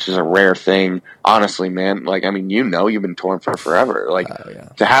band, which is a rare thing. Honestly, man, like, I mean, you know, you've been touring for forever. Like,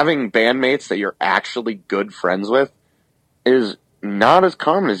 to having bandmates that you're actually good friends with is not as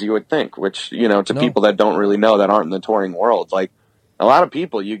common as you would think, which, you know, to people that don't really know, that aren't in the touring world, like, a lot of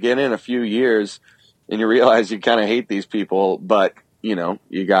people, you get in a few years and you realize you kind of hate these people, but, you know,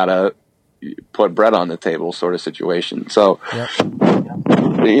 you gotta put bread on the table sort of situation. So,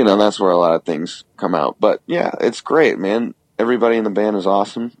 you know, that's where a lot of things come out. But yeah, it's great, man. Everybody in the band is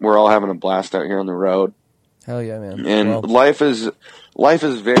awesome. We're all having a blast out here on the road. Hell yeah, man. And life is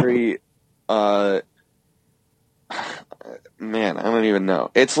very, man, I don't even know.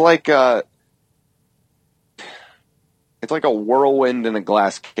 It's like a whirlwind in a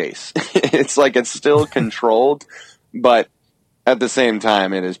glass case. It's like it's still controlled, but at the same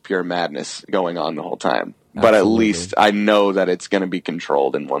time, it is pure madness going on the whole time. But at least I know that it's going to be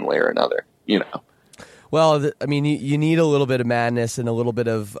controlled in one way or another, you know. Well, I mean, you need a little bit of madness and a little bit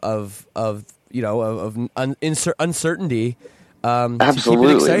of uncertainty to keep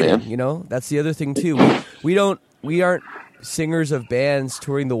it exciting. Man. You know, that's the other thing too. We aren't singers of bands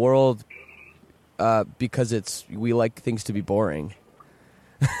touring the world because we like things to be boring.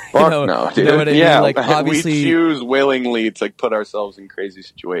 Fuck no, dude. You know what I mean? Like, obviously, we choose willingly to put ourselves in crazy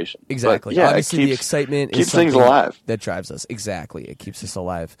situations. Exactly. But, yeah, obviously, the excitement keeps is things alive. That drives us. Exactly, it keeps us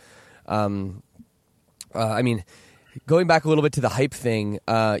alive. I mean, going back a little bit to the hype thing,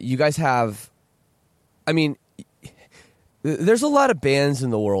 you guys have. I mean, there's a lot of bands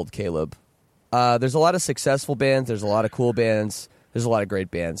in the world, Caleb. There's a lot of successful bands. There's a lot of cool bands. There's a lot of great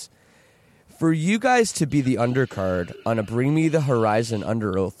bands. For you guys to be the undercard on a Bring Me the Horizon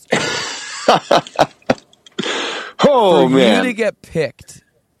Under Oath tour, for you to get picked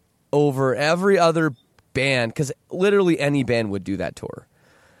over every other band, because literally any band would do that tour.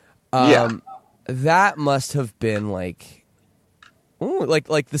 That must have been like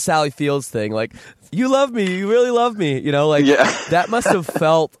the Sally Fields thing. Like, you love me, you really love me. You know, like that must have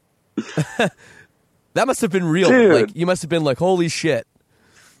felt. That must have been real. Dude. Like, you must have been like, holy shit.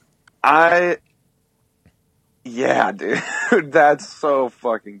 Yeah, dude, that's so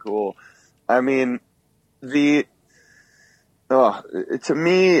fucking cool. I mean, to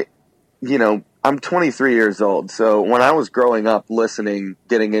me, you know, I'm 23 years old, so when I was growing up listening,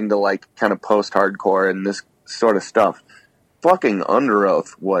 getting into like kind of post-hardcore and this sort of stuff, fucking Under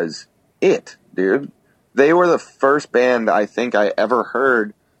Oath was it, dude. They were the first band I think I ever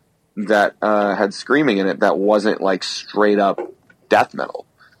heard that had screaming in it that wasn't like straight up death metal.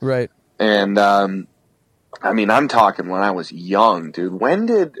 Right. And, I mean, I'm talking when I was young, dude. When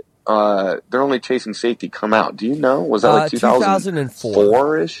did They're Only Chasing Safety come out? Do you know? Was that like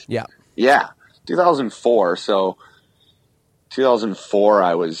 2004-ish? Yeah. Yeah, 2004. So 2004,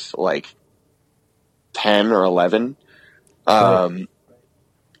 I was like 10 or 11. And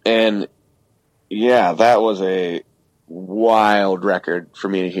yeah, that was a wild record for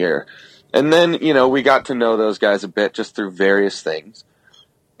me to hear. And then, you know, we got to know those guys a bit just through various things.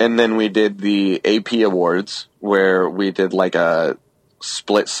 And then we did the AP Awards, where we did like a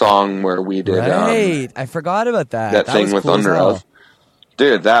split song where we did... Right, I forgot about that. That thing with Under Oath.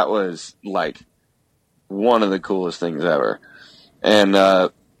 Dude, that was like one of the coolest things ever. And,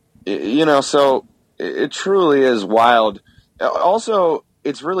 you know, so it truly is wild. Also,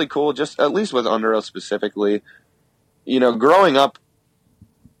 it's really cool, just at least with Under Oath specifically, you know, growing up,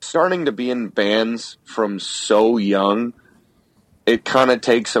 starting to be in bands from so young, it kind of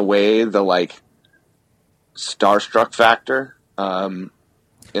takes away the like starstruck factor in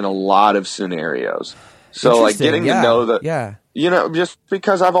a lot of scenarios. So like getting to know that, just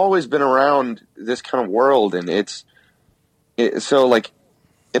because I've always been around this kind of world, and so like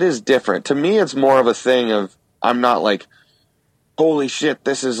it is different. To me, it's more of a thing of, I'm not like, holy shit,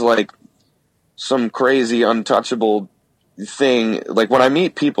 this is like some crazy untouchable thing. Like when I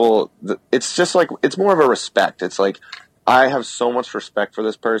meet people, it's just like, it's more of a respect. It's like, I have so much respect for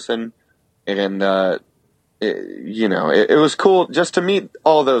this person, and it was cool just to meet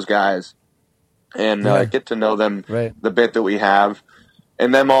all those guys and get to know them the bit that we have,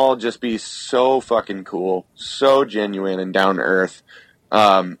 and them all just be so fucking cool, so genuine and down to earth.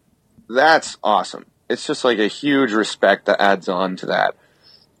 That's awesome. It's just like a huge respect that adds on to that.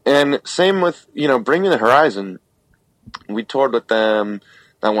 And same with, Bring Me the Horizon. We toured with them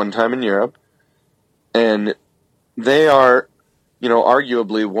that one time in Europe, and they are,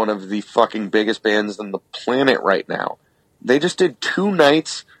 arguably one of the fucking biggest bands on the planet right now. They just did 2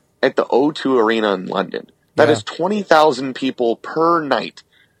 nights at the O2 Arena in London. That is 20,000 people per night,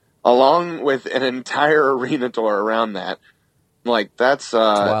 along with an entire arena tour around that. Like, that's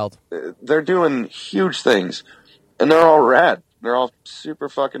wild. They're doing huge things, and they're all rad. They're all super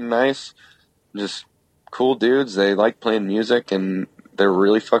fucking nice, just cool dudes. They like playing music, and they're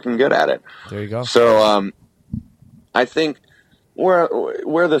really fucking good at it. There you go. So, I think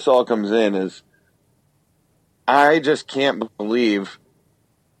where this all comes in is, I just can't believe,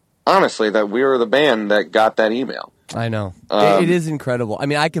 honestly, that we were the band that got that email. I know. It is incredible. I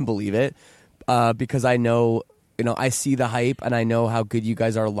mean, I can believe it because I know, I see the hype, and I know how good you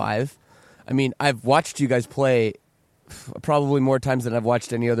guys are live. I mean, I've watched you guys play probably more times than I've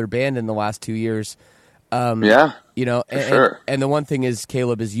watched any other band in the last 2 years. Sure. And the one thing is,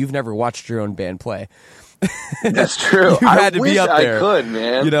 Caleb, is you've never watched your own band play. That's true. You had to be up there. I could,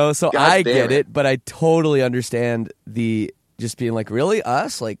 man. So I get it, but I totally understand the just being like, really,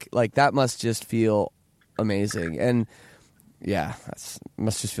 us? Like that must just feel amazing. And yeah,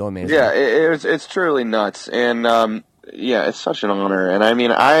 must just feel amazing. Yeah, it's truly nuts. And it's such an honor. And I mean,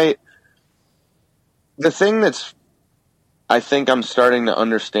 the thing that's, I think I'm starting to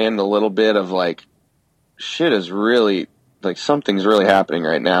understand a little bit of like, shit is really, like, something's really happening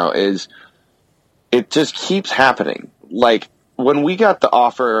right now, is it just keeps happening. Like, when we got the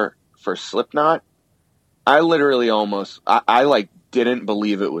offer for Slipknot, I literally I like didn't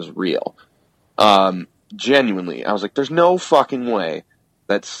believe it was real. Genuinely. I was like, there's no fucking way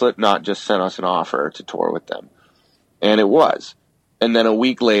that Slipknot just sent us an offer to tour with them. And it was. And then a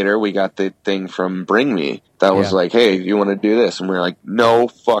week later, we got the thing from Bring Me that was like, hey, you want to do this? And we were like, no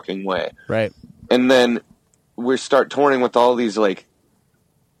fucking way. Right. And then we start touring with all these, like,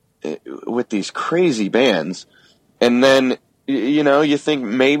 with these crazy bands. And then, you think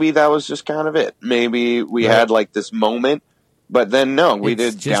maybe that was just kind of it. Maybe we had, like, this moment. But then, no, we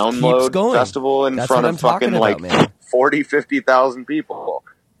did Download Festival in front of fucking, like, 40, 50,000 people.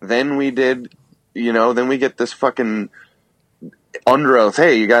 Then we did, then we get this fucking Under Oath,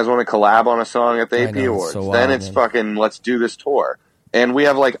 hey, you guys want to collab on a song at the AP Awards? So wild, then it's fucking, let's do this tour. And we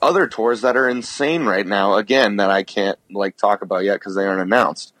have, like, other tours that are insane right now, again, that I can't, like, talk about yet because they aren't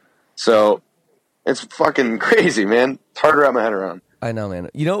announced. So it's fucking crazy, man. It's hard to wrap my head around. I know, man.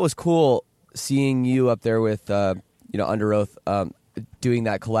 It was cool seeing you up there with, Under Oath doing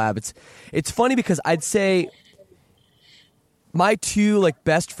that collab. It's funny because I'd say my 2, like,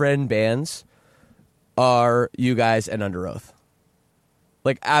 best friend bands are you guys and Under Oath.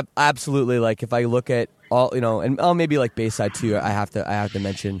 Like, absolutely. Like, if I look at all, and maybe like Bayside too, I have to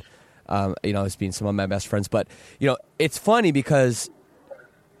mention, as being some of my best friends. But it's funny because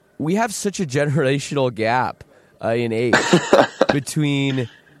we have such a generational gap in age between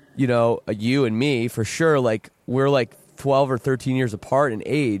you and me, for sure. Like, we're like 12 or 13 years apart in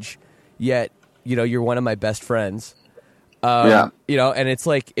age, yet you're one of my best friends. And it's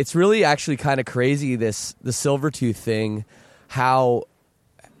like, it's really actually kind of crazy, the Silvertooth thing, how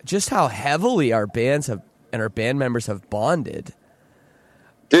heavily our bands have and our band members have bonded.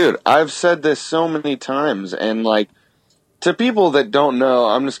 Dude, I've said this so many times, and like, to people that don't know,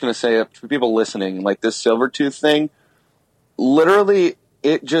 I'm just going to say it, to people listening, like, this Silvertooth thing, literally,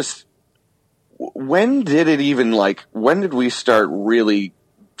 it just, when did we start really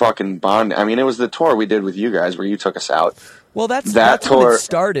fucking bonding? I mean, it was the tour we did with you guys where you took us out. Well, that's tour, when it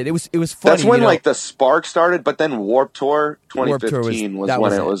started. It was funny. That's when like the spark started, but then Warped Tour 2015 was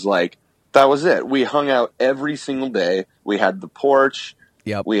when it was like, that was it. We hung out every single day. We had the porch.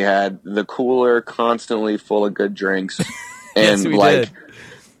 Yep. We had the cooler constantly full of good drinks. And yes,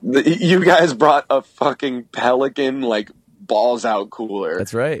 you guys brought a fucking Pelican, like, balls out cooler.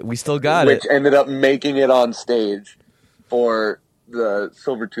 That's right. We still got which it. ended up making it on stage for the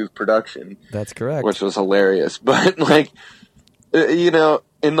Silvertooth production. That's correct. Which was hilarious. But, like, you know,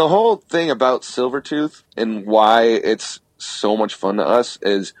 and the whole thing about Silvertooth and why it's so much fun to us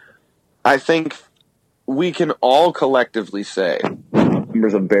is I think we can all collectively say,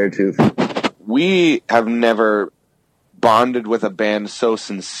 members of Beartooth, we have never bonded with a band so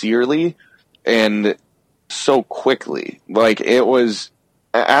sincerely and so quickly. Like, it was,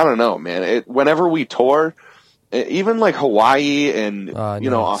 I don't know, man. Whenever we tour, even like Hawaii and,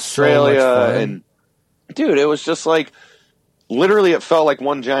 Australia, so and dude, it was just like, literally it felt like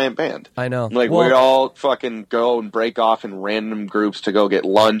one giant band. I know. Like, we all fucking go and break off in random groups to go get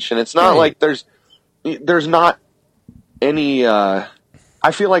lunch, and it's not like there's not any, I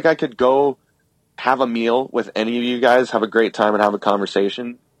feel like I could go have a meal with any of you guys, have a great time, and have a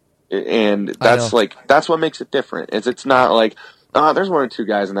conversation. And that's what makes it different. It's not like, there's one or two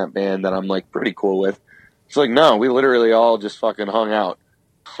guys in that band that I'm like pretty cool with. It's like, no, we literally all just fucking hung out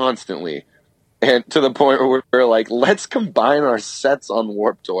constantly. And to the point where we're like, let's combine our sets on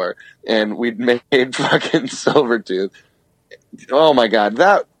Warped Tour. And we'd made fucking Silvertooth. Oh my God.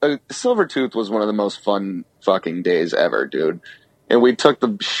 That Silvertooth was one of the most fun fucking days ever, dude. And we took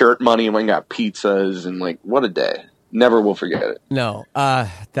the shirt money and went and got pizzas, and like, what a day. Never will forget it. No,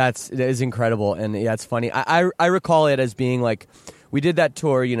 that is incredible. And yeah, it's funny. I recall it as being like, we did that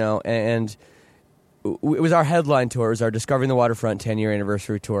tour, you know, and it was our headline tour. It was our Discovering the Waterfront 10-year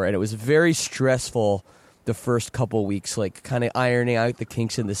anniversary tour, and it was very stressful the first couple weeks, like kind of ironing out the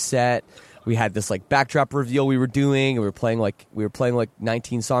kinks in the set. We had this like backdrop reveal we were doing, and we were playing like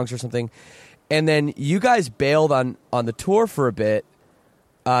 19 songs or something. And then you guys bailed on the tour for a bit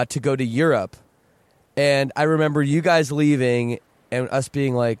to go to Europe. And I remember you guys leaving and us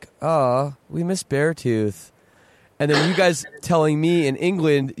being like, "Oh, we miss Beartooth." And then you guys telling me in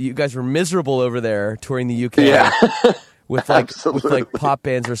England you guys were miserable over there touring the UK with like pop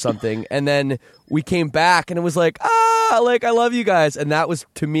bands or something. And then we came back and it was like, like I love you guys. And that was,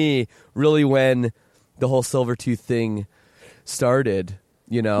 to me, really when the whole Silvertooth thing started.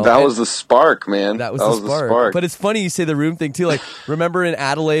 You know, that was the spark, man. That was the spark. But it's funny you say the room thing too. Like, remember in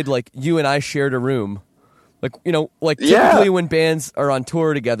Adelaide, like you and I shared a room. Like, you know, like typically when bands are on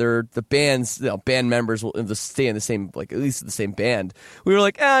tour together, the bands, you know, band members will stay in the same, like at least the same band. We were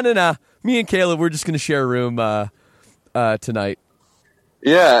like, no. Me and Caleb, we're just going to share a room tonight.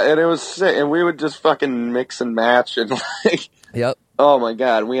 Yeah, and it was sick. And we would just fucking mix and match and like, yep. Oh my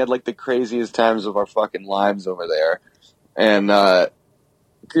God, we had like the craziest times of our fucking lives over there. And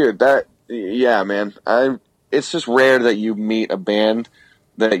dude, man, it's just rare that you meet a band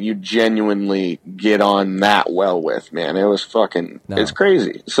that you genuinely get on that well with, man. It was it's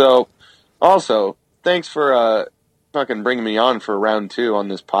crazy. So, also, thanks for fucking bringing me on for round 2 on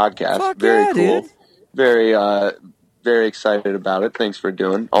this podcast. Fuck very yeah, cool. Dude. Very, very excited about it. Thanks for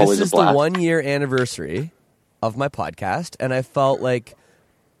doing. Always this is a blast. the 1-year anniversary of my podcast, and I felt like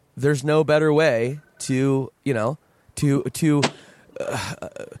there's no better way to, you know,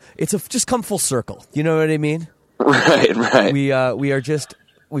 just come full circle. You know what I mean? Right.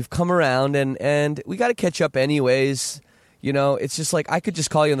 We've come around and we got to catch up anyways. You know, it's just like I could just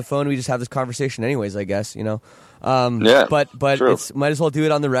call you on the phone and we just have this conversation anyways, I guess, you know. But true. It's might as well do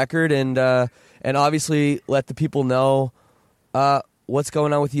it on the record and obviously let the people know what's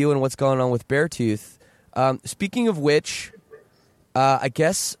going on with you and what's going on with Beartooth. Speaking of which, I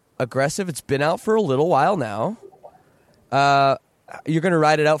guess Aggressive, it's been out for a little while now. You're going to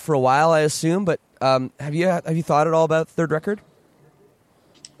ride it out for a while, I assume, but have you thought at all about the third record?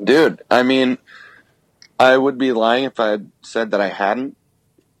 Dude, I mean, I would be lying if I had said that I hadn't.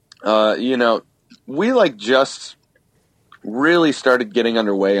 You know, we like just really started getting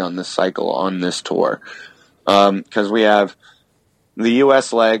underway on this cycle on this tour. Because we have the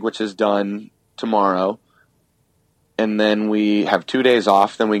US leg, which is done tomorrow. And then we have 2 days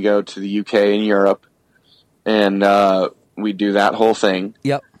off. Then we go to the UK and Europe. And we do that whole thing.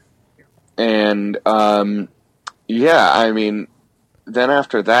 Yep. And I mean, then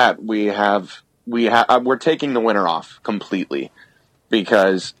after that we're taking the winter off completely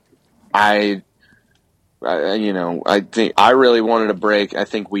because I think I really wanted a break. I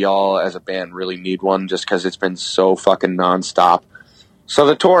think we all as a band really need one just because it's been so fucking nonstop. So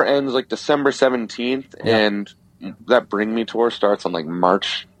the tour ends like December 17th, and that Bring Me tour starts on like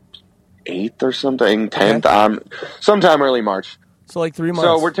March 8th or something, 10th, sometime early March. So like 3 months.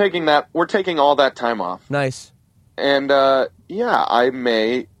 So we're taking all that time off. Nice. And I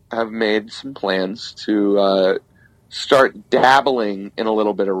may have made some plans to start dabbling in a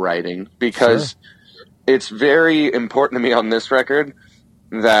little bit of writing because it's very important to me on this record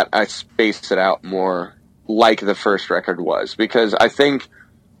that I space it out more like the first record was, because I think,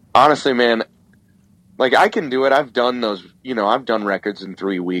 honestly, man, like, I can do it. I've done those, I've done records in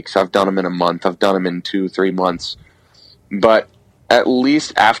 3 weeks. I've done them in a month. I've done them in 2-3 months. But at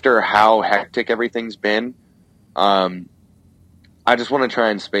least after how hectic everything's been, I just want to try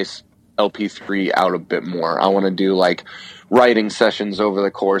and space LP3 out a bit more. I want to do, like, writing sessions over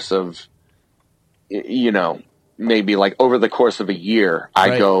the course of, maybe like over the course of a year,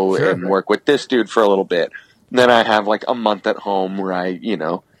 I go and work with this dude for a little bit. Then I have like a month at home where I,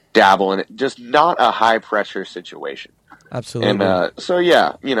 dabble in it. Just not a high pressure situation. Absolutely. And so,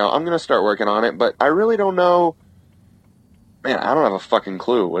 yeah, I'm going to start working on it, but I really don't know. Man, I don't have a fucking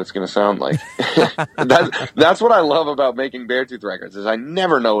clue what it's going to sound like. That's what I love about making Beartooth records, is I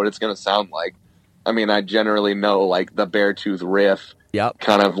never know what it's going to sound like. I mean, I generally know like the Beartooth riff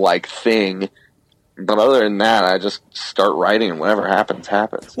kind of like thing. But other than that, I just start writing, and whatever happens,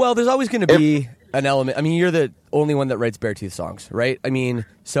 happens. Well, there's always going to be an element. I mean, you're the only one that writes Beartooth songs, right? I mean,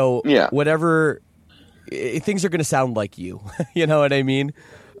 so whatever, things are going to sound like you. You know what I mean?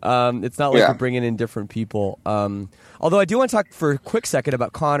 It's not like we're bringing in different people. Although I do want to talk for a quick second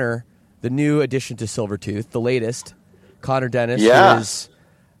about Connor, the new addition to Silvertooth, the latest. Connor Dennis, who is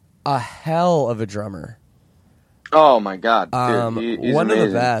a hell of a drummer. Oh my God, dude, he's one amazing.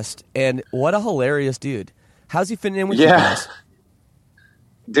 of the best, and what a hilarious dude. How's he fitting in with you guys?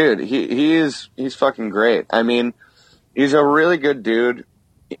 Dude, he's fucking great. I mean, he's a really good dude.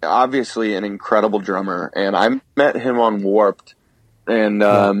 Obviously, an incredible drummer, and I met him on Warped,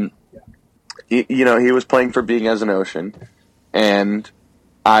 and he was playing for Being as an Ocean, and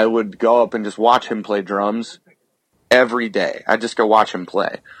I would go up and just watch him play drums every day. I'd just go watch him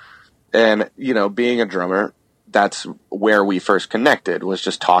play, and being a drummer, that's where we first connected, was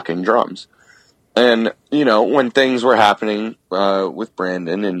just talking drums. And, when things were happening with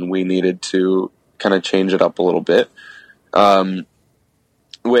Brandon and we needed to kind of change it up a little bit,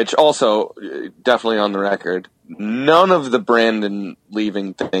 which also, definitely on the record, none of the Brandon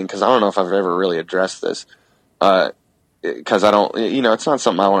leaving thing, because I don't know if I've ever really addressed this, because I don't, it's not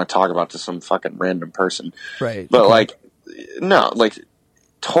something I want to talk about to some fucking random person. Right. But, no,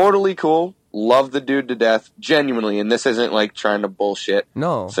 totally cool. Love the dude to death, genuinely, and this isn't like trying to bullshit.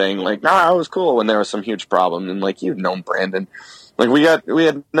 No, saying like, I was cool when there was some huge problem, and like, you've known Brandon, like we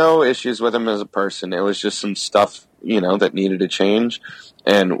had no issues with him as a person. It was just some stuff, that needed to change,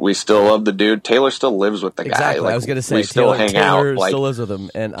 and we still love the dude. Taylor still lives with the guy. Exactly, Like, I was gonna say we still hang out. Like, still lives with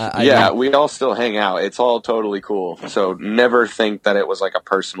him, and we all still hang out. It's all totally cool. So never think that it was like a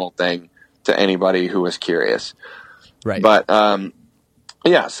personal thing to anybody who was curious. Right, but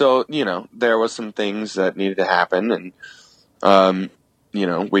yeah, so, there was some things that needed to happen, and,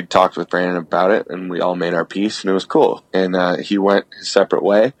 we talked with Brandon about it, and we all made our peace, and it was cool. And he went his separate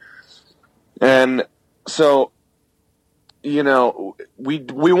way. And so, we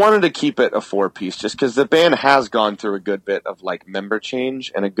wanted to keep it a 4-piece, just because the band has gone through a good bit of, like, member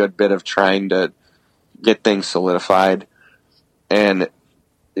change, and a good bit of trying to get things solidified. And,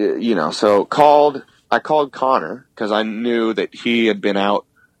 so I called Connor because I knew that he had been out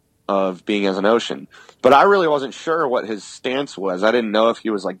of Being as an Ocean, but I really wasn't sure what his stance was. I didn't know if he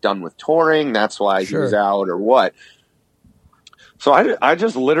was like done with touring, that's why he was out, or what. So I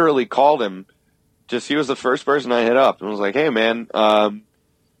just literally called him. He was the first person I hit up and was like, "Hey man,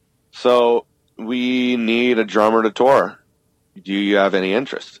 so we need a drummer to tour. Do you have any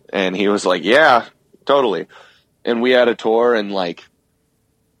interest?" And he was like, "Yeah, totally." And we had a tour in like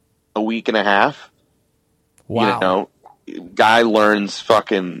a week and a half. Wow. Guy learns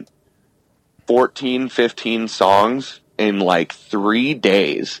fucking 14, 15 songs in like 3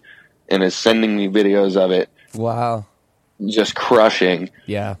 days and is sending me videos of it. Wow. Just crushing.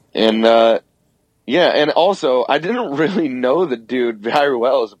 Yeah. And, and also, I didn't really know the dude very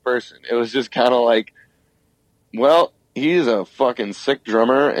well as a person. It was just kind of like, well, he's a fucking sick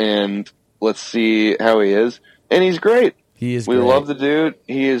drummer, and let's see how he is. And he's great. He is We great. love the dude.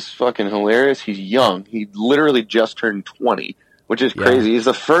 He is fucking hilarious. He's young. He literally just turned 20, which is crazy. He's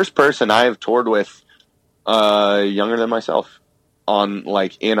the first person I have toured with younger than myself on,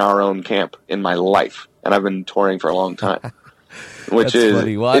 like, in our own camp in my life. And I've been touring for a long time. Which is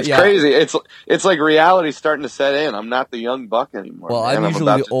funny. Well, it's crazy. It's like reality's starting to set in. I'm not the young buck anymore. Well, I'm usually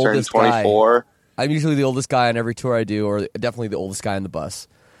about the to turn oldest 24. guy. I'm usually the oldest guy on every tour I do, or definitely the oldest guy on the bus.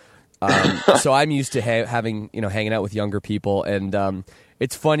 So I'm used to having, hanging out with younger people, and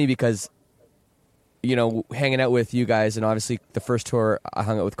it's funny because, hanging out with you guys, and obviously the first tour I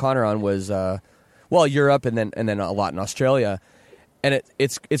hung out with Connor on was, Europe, and then a lot in Australia, And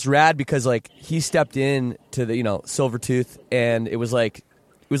it's rad because like he stepped in to the Silvertooth, and it was like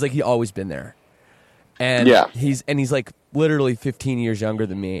he'd always been there. And he's like literally 15 years younger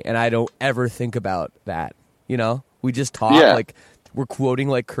than me, and I don't ever think about that. We just talk like we're quoting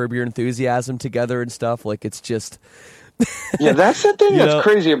like Curb Your Enthusiasm together and stuff. Like it's just yeah, that's the thing that's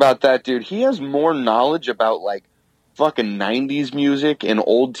crazy about that dude. He has more knowledge about like fucking 90s music and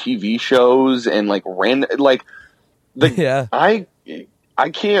old TV shows and like I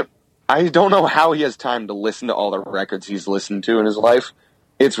don't know how he has time to listen to all the records he's listened to in his life.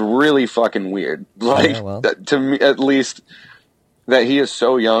 It's really fucking weird. To me, at least, that he is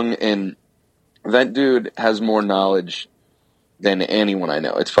so young, and that dude has more knowledge than anyone I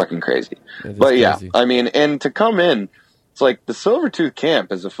know. It's fucking crazy. But yeah, crazy. I mean, and to come in, it's like the Silvertooth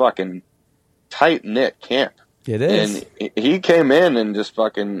camp is a fucking tight-knit camp. It is. And he came in and just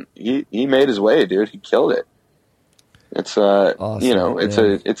fucking, he made his way, dude. He killed it. It's awesome,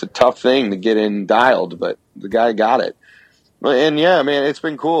 it's a tough thing to get in dialed, but the guy got it. And yeah, man, it's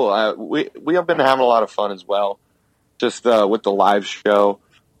been cool. We have been having a lot of fun as well. Just with the live show,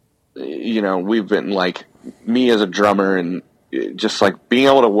 we've been like, me as a drummer, and just like being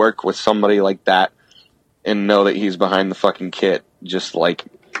able to work with somebody like that and know that he's behind the fucking kit, just like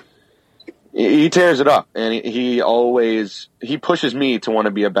he tears it up, and he pushes me to want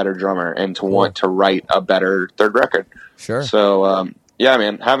to be a better drummer and to want to write a better third record. Sure. So yeah,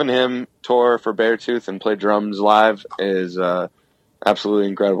 man, having him tour for Beartooth and play drums live is absolutely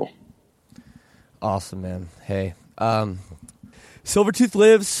incredible. Awesome, man. Hey, Silvertooth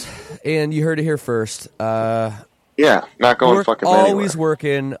lives, and you heard it here first. Yeah, not going fucking anywhere. Always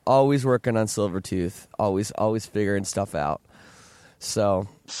working on Silvertooth. Always figuring stuff out. So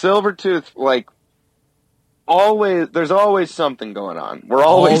Silvertooth, like, there's always something going on. We're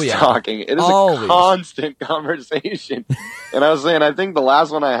always talking. It is a constant conversation. And I was saying, I think the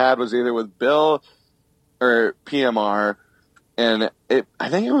last one I had was either with Bill or PMR, and I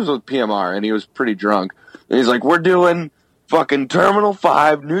think it was with PMR, and he was pretty drunk. And he's like, we're doing fucking Terminal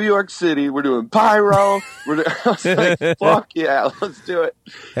 5, New York City. We're doing Pyro. I was like, fuck yeah, let's do it.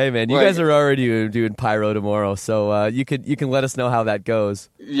 Hey, man, you guys are already doing Pyro tomorrow, so you can let us know how that goes.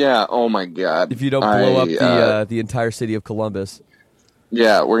 Yeah, oh my God. If you don't blow up the entire city of Columbus.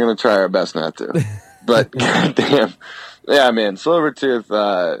 Yeah, we're going to try our best not to. But, goddamn. Yeah, man, Silvertooth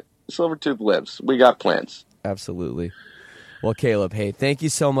lives. We got plans. Absolutely. Well, Caleb, hey, thank you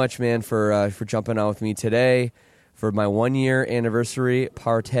so much, man, for jumping on with me today for my 1-year anniversary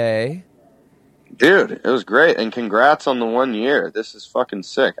party. Dude, it was great, and congrats on the 1 year. This is fucking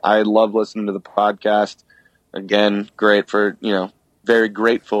sick. I love listening to the podcast. Again, great for, very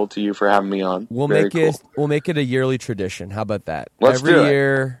grateful to you for having me on. We'll make it a yearly tradition. How about that? Let's do it. Every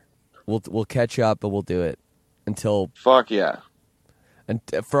year we'll catch up, but we'll do it until fuck yeah. And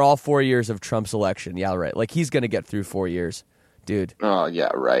for all 4 years of Trump's election. Yeah, right. Like, he's going to get through 4 years. Dude. Oh, yeah,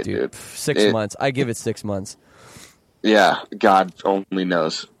 right, dude. 6 months. I give it 6 months. Yeah, God only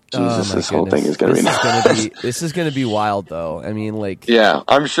knows. Jesus, this whole thing is going to be nuts. This is going to be wild, though. I mean, like... Yeah,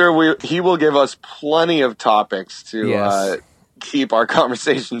 I'm sure he will give us plenty of topics to keep our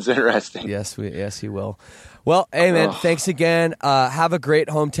conversations interesting. Yes, he will. Well, hey, man, thanks again. Have a great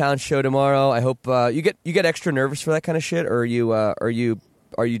hometown show tomorrow. I hope you get extra nervous for that kind of shit, or are you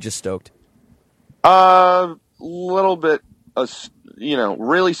just stoked? Little bit,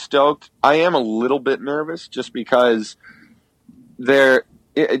 really stoked. I am a little bit nervous just because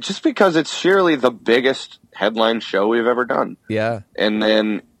it's surely the biggest headline show we've ever done. Yeah. And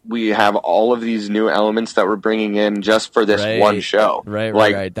then we have all of these new elements that we're bringing in just for this one show.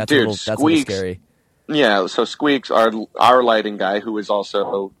 Right. That's a little scary. Yeah, so Squeaks, our lighting guy, who has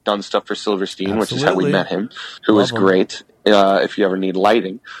also done stuff for Silverstein, which is how we met him, who is great if you ever need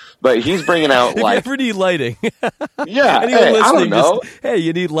lighting. But he's bringing out if you ever need lighting. Yeah, I don't know. Hey,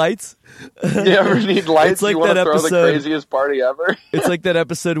 you need lights? You ever need lights? It's like you want that to throw episode, the craziest party ever? It's like that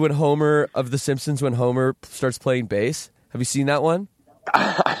episode when Homer of The Simpsons, when Homer starts playing bass. Have you seen that one?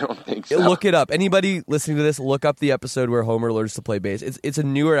 I don't think so. Look it up. Anybody listening to this, look up the episode where Homer learns to play bass. It's a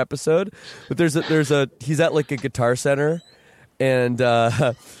newer episode, but he's at like a Guitar Center, and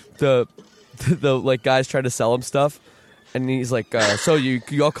the like guys trying to sell him stuff, and he's like, "So you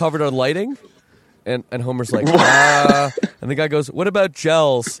all covered on lighting?" And Homer's like, and the guy goes, "What about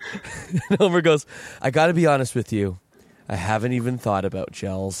gels?" And Homer goes, "I got to be honest with you, I haven't even thought about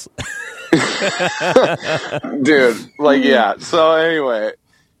gels." Dude, yeah. So anyway,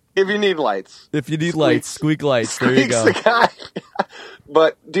 if you need lights, Squeak lights. There you go. The guy.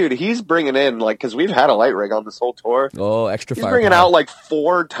 But dude, he's bringing in because we've had a light rig on this whole tour. Oh, extra. He's bringing out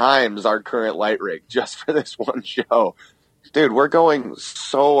 4 times our current light rig just for this one show. dude, we're going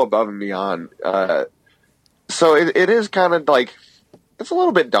so above and beyond. So it is kind of like, it's a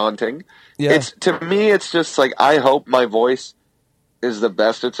little bit daunting. Yeah. To me, it's just like, I hope my voice is the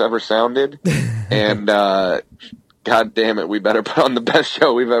best it's ever sounded. And God damn it, we better put on the best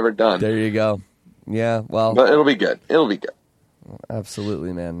show we've ever done. There you go. Yeah, well. But it'll be good. It'll be good.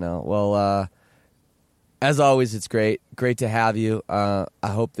 Absolutely, man. No. Well, as always, it's great. Great to have you. I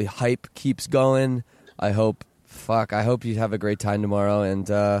hope the hype keeps going. I hope you have a great time tomorrow, and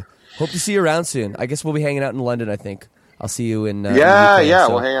hope to see you around soon. I guess we'll be hanging out in London, I think. I'll see you in Yeah, UK, so.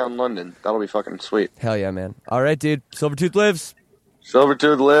 we'll hang out in London. That'll be fucking sweet. Hell yeah, man. All right, dude. Silvertooth lives.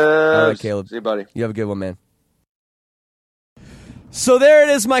 Silvertooth lives. All right, Caleb. See you, buddy. You have a good one, man. So there it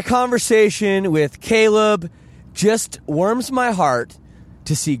is, my conversation with Caleb. Just warms my heart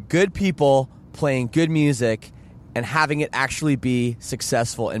to see good people playing good music and having it actually be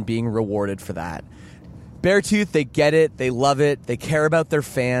successful and being rewarded for that. Beartooth, they get it, they love it, they care about their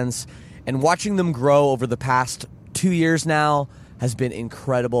fans, and watching them grow over the past 2 years now has been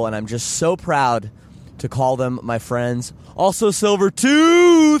incredible, and I'm just so proud to call them my friends. Also,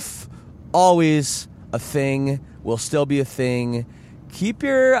 Silvertooth, always a thing, will still be a thing. Keep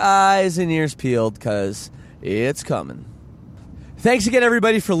your eyes and ears peeled, because it's coming. Thanks again,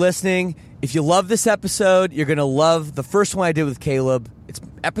 everybody, for listening. If you love this episode, you're going to love the first one I did with Caleb. It's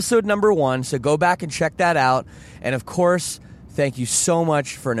episode number 1, so go back and check that out. And, of course, thank you so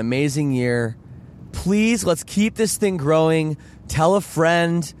much for an amazing year. Please, let's keep this thing growing. Tell a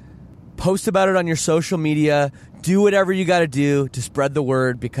friend. Post about it on your social media. Do whatever you got to do to spread the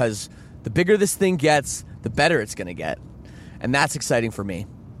word, because the bigger this thing gets, the better it's going to get. And that's exciting for me.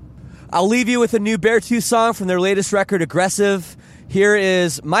 I'll leave you with a new Beartooth song from their latest record, Aggressive. Here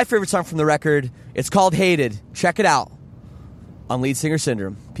is my favorite song from the record. It's called Hated. Check it out on Lead Singer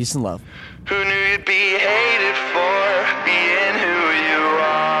Syndrome. Peace and love. Who knew you'd be hated for being who you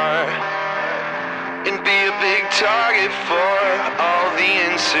are, and be a big target for all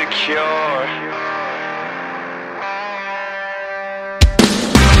the insecure.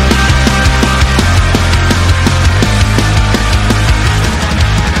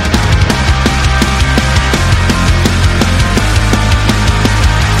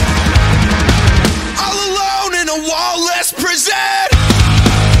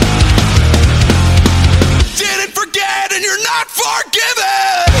 Didn't forget and you're not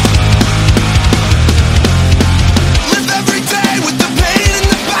forgiven. Live every day with the pain in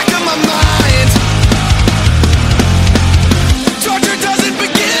the back of my mind. Torture doesn't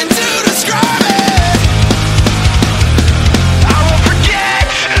begin to describe it. I won't forget,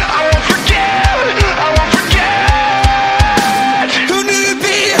 I won't forgive, I won't forget. Who knew you'd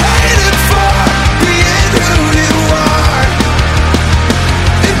be hated for being who you are,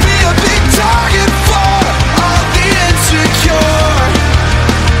 and be a big target for all the insecure.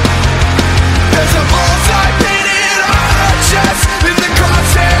 There's a bullseye painted on our chest in the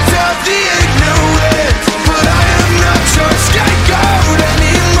crosshairs of the ignorant, but I am not your scapegoat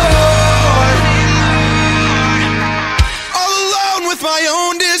anymore. All alone with my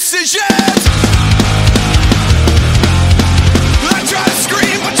own decisions. I try to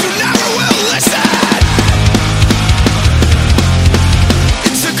scream, but you never will listen.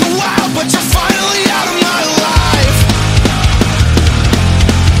 It took a while, but you're finally out of my life.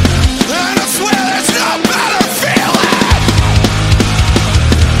 And I swear there's no better feeling.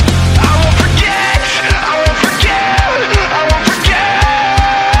 I won't forget, I won't forgive, I won't forget.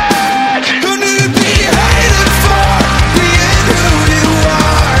 Who knew you'd be hated for being who you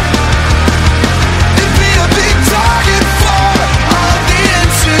are, and be a big target for all the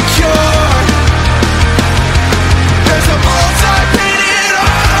insecure. There's a bullseye painted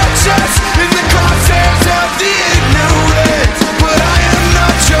on our chest in the crosshairs of the ignorant, but I am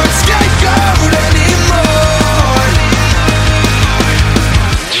not your scapegoat anymore.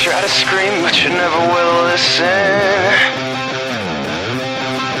 Try to scream, but you never will listen.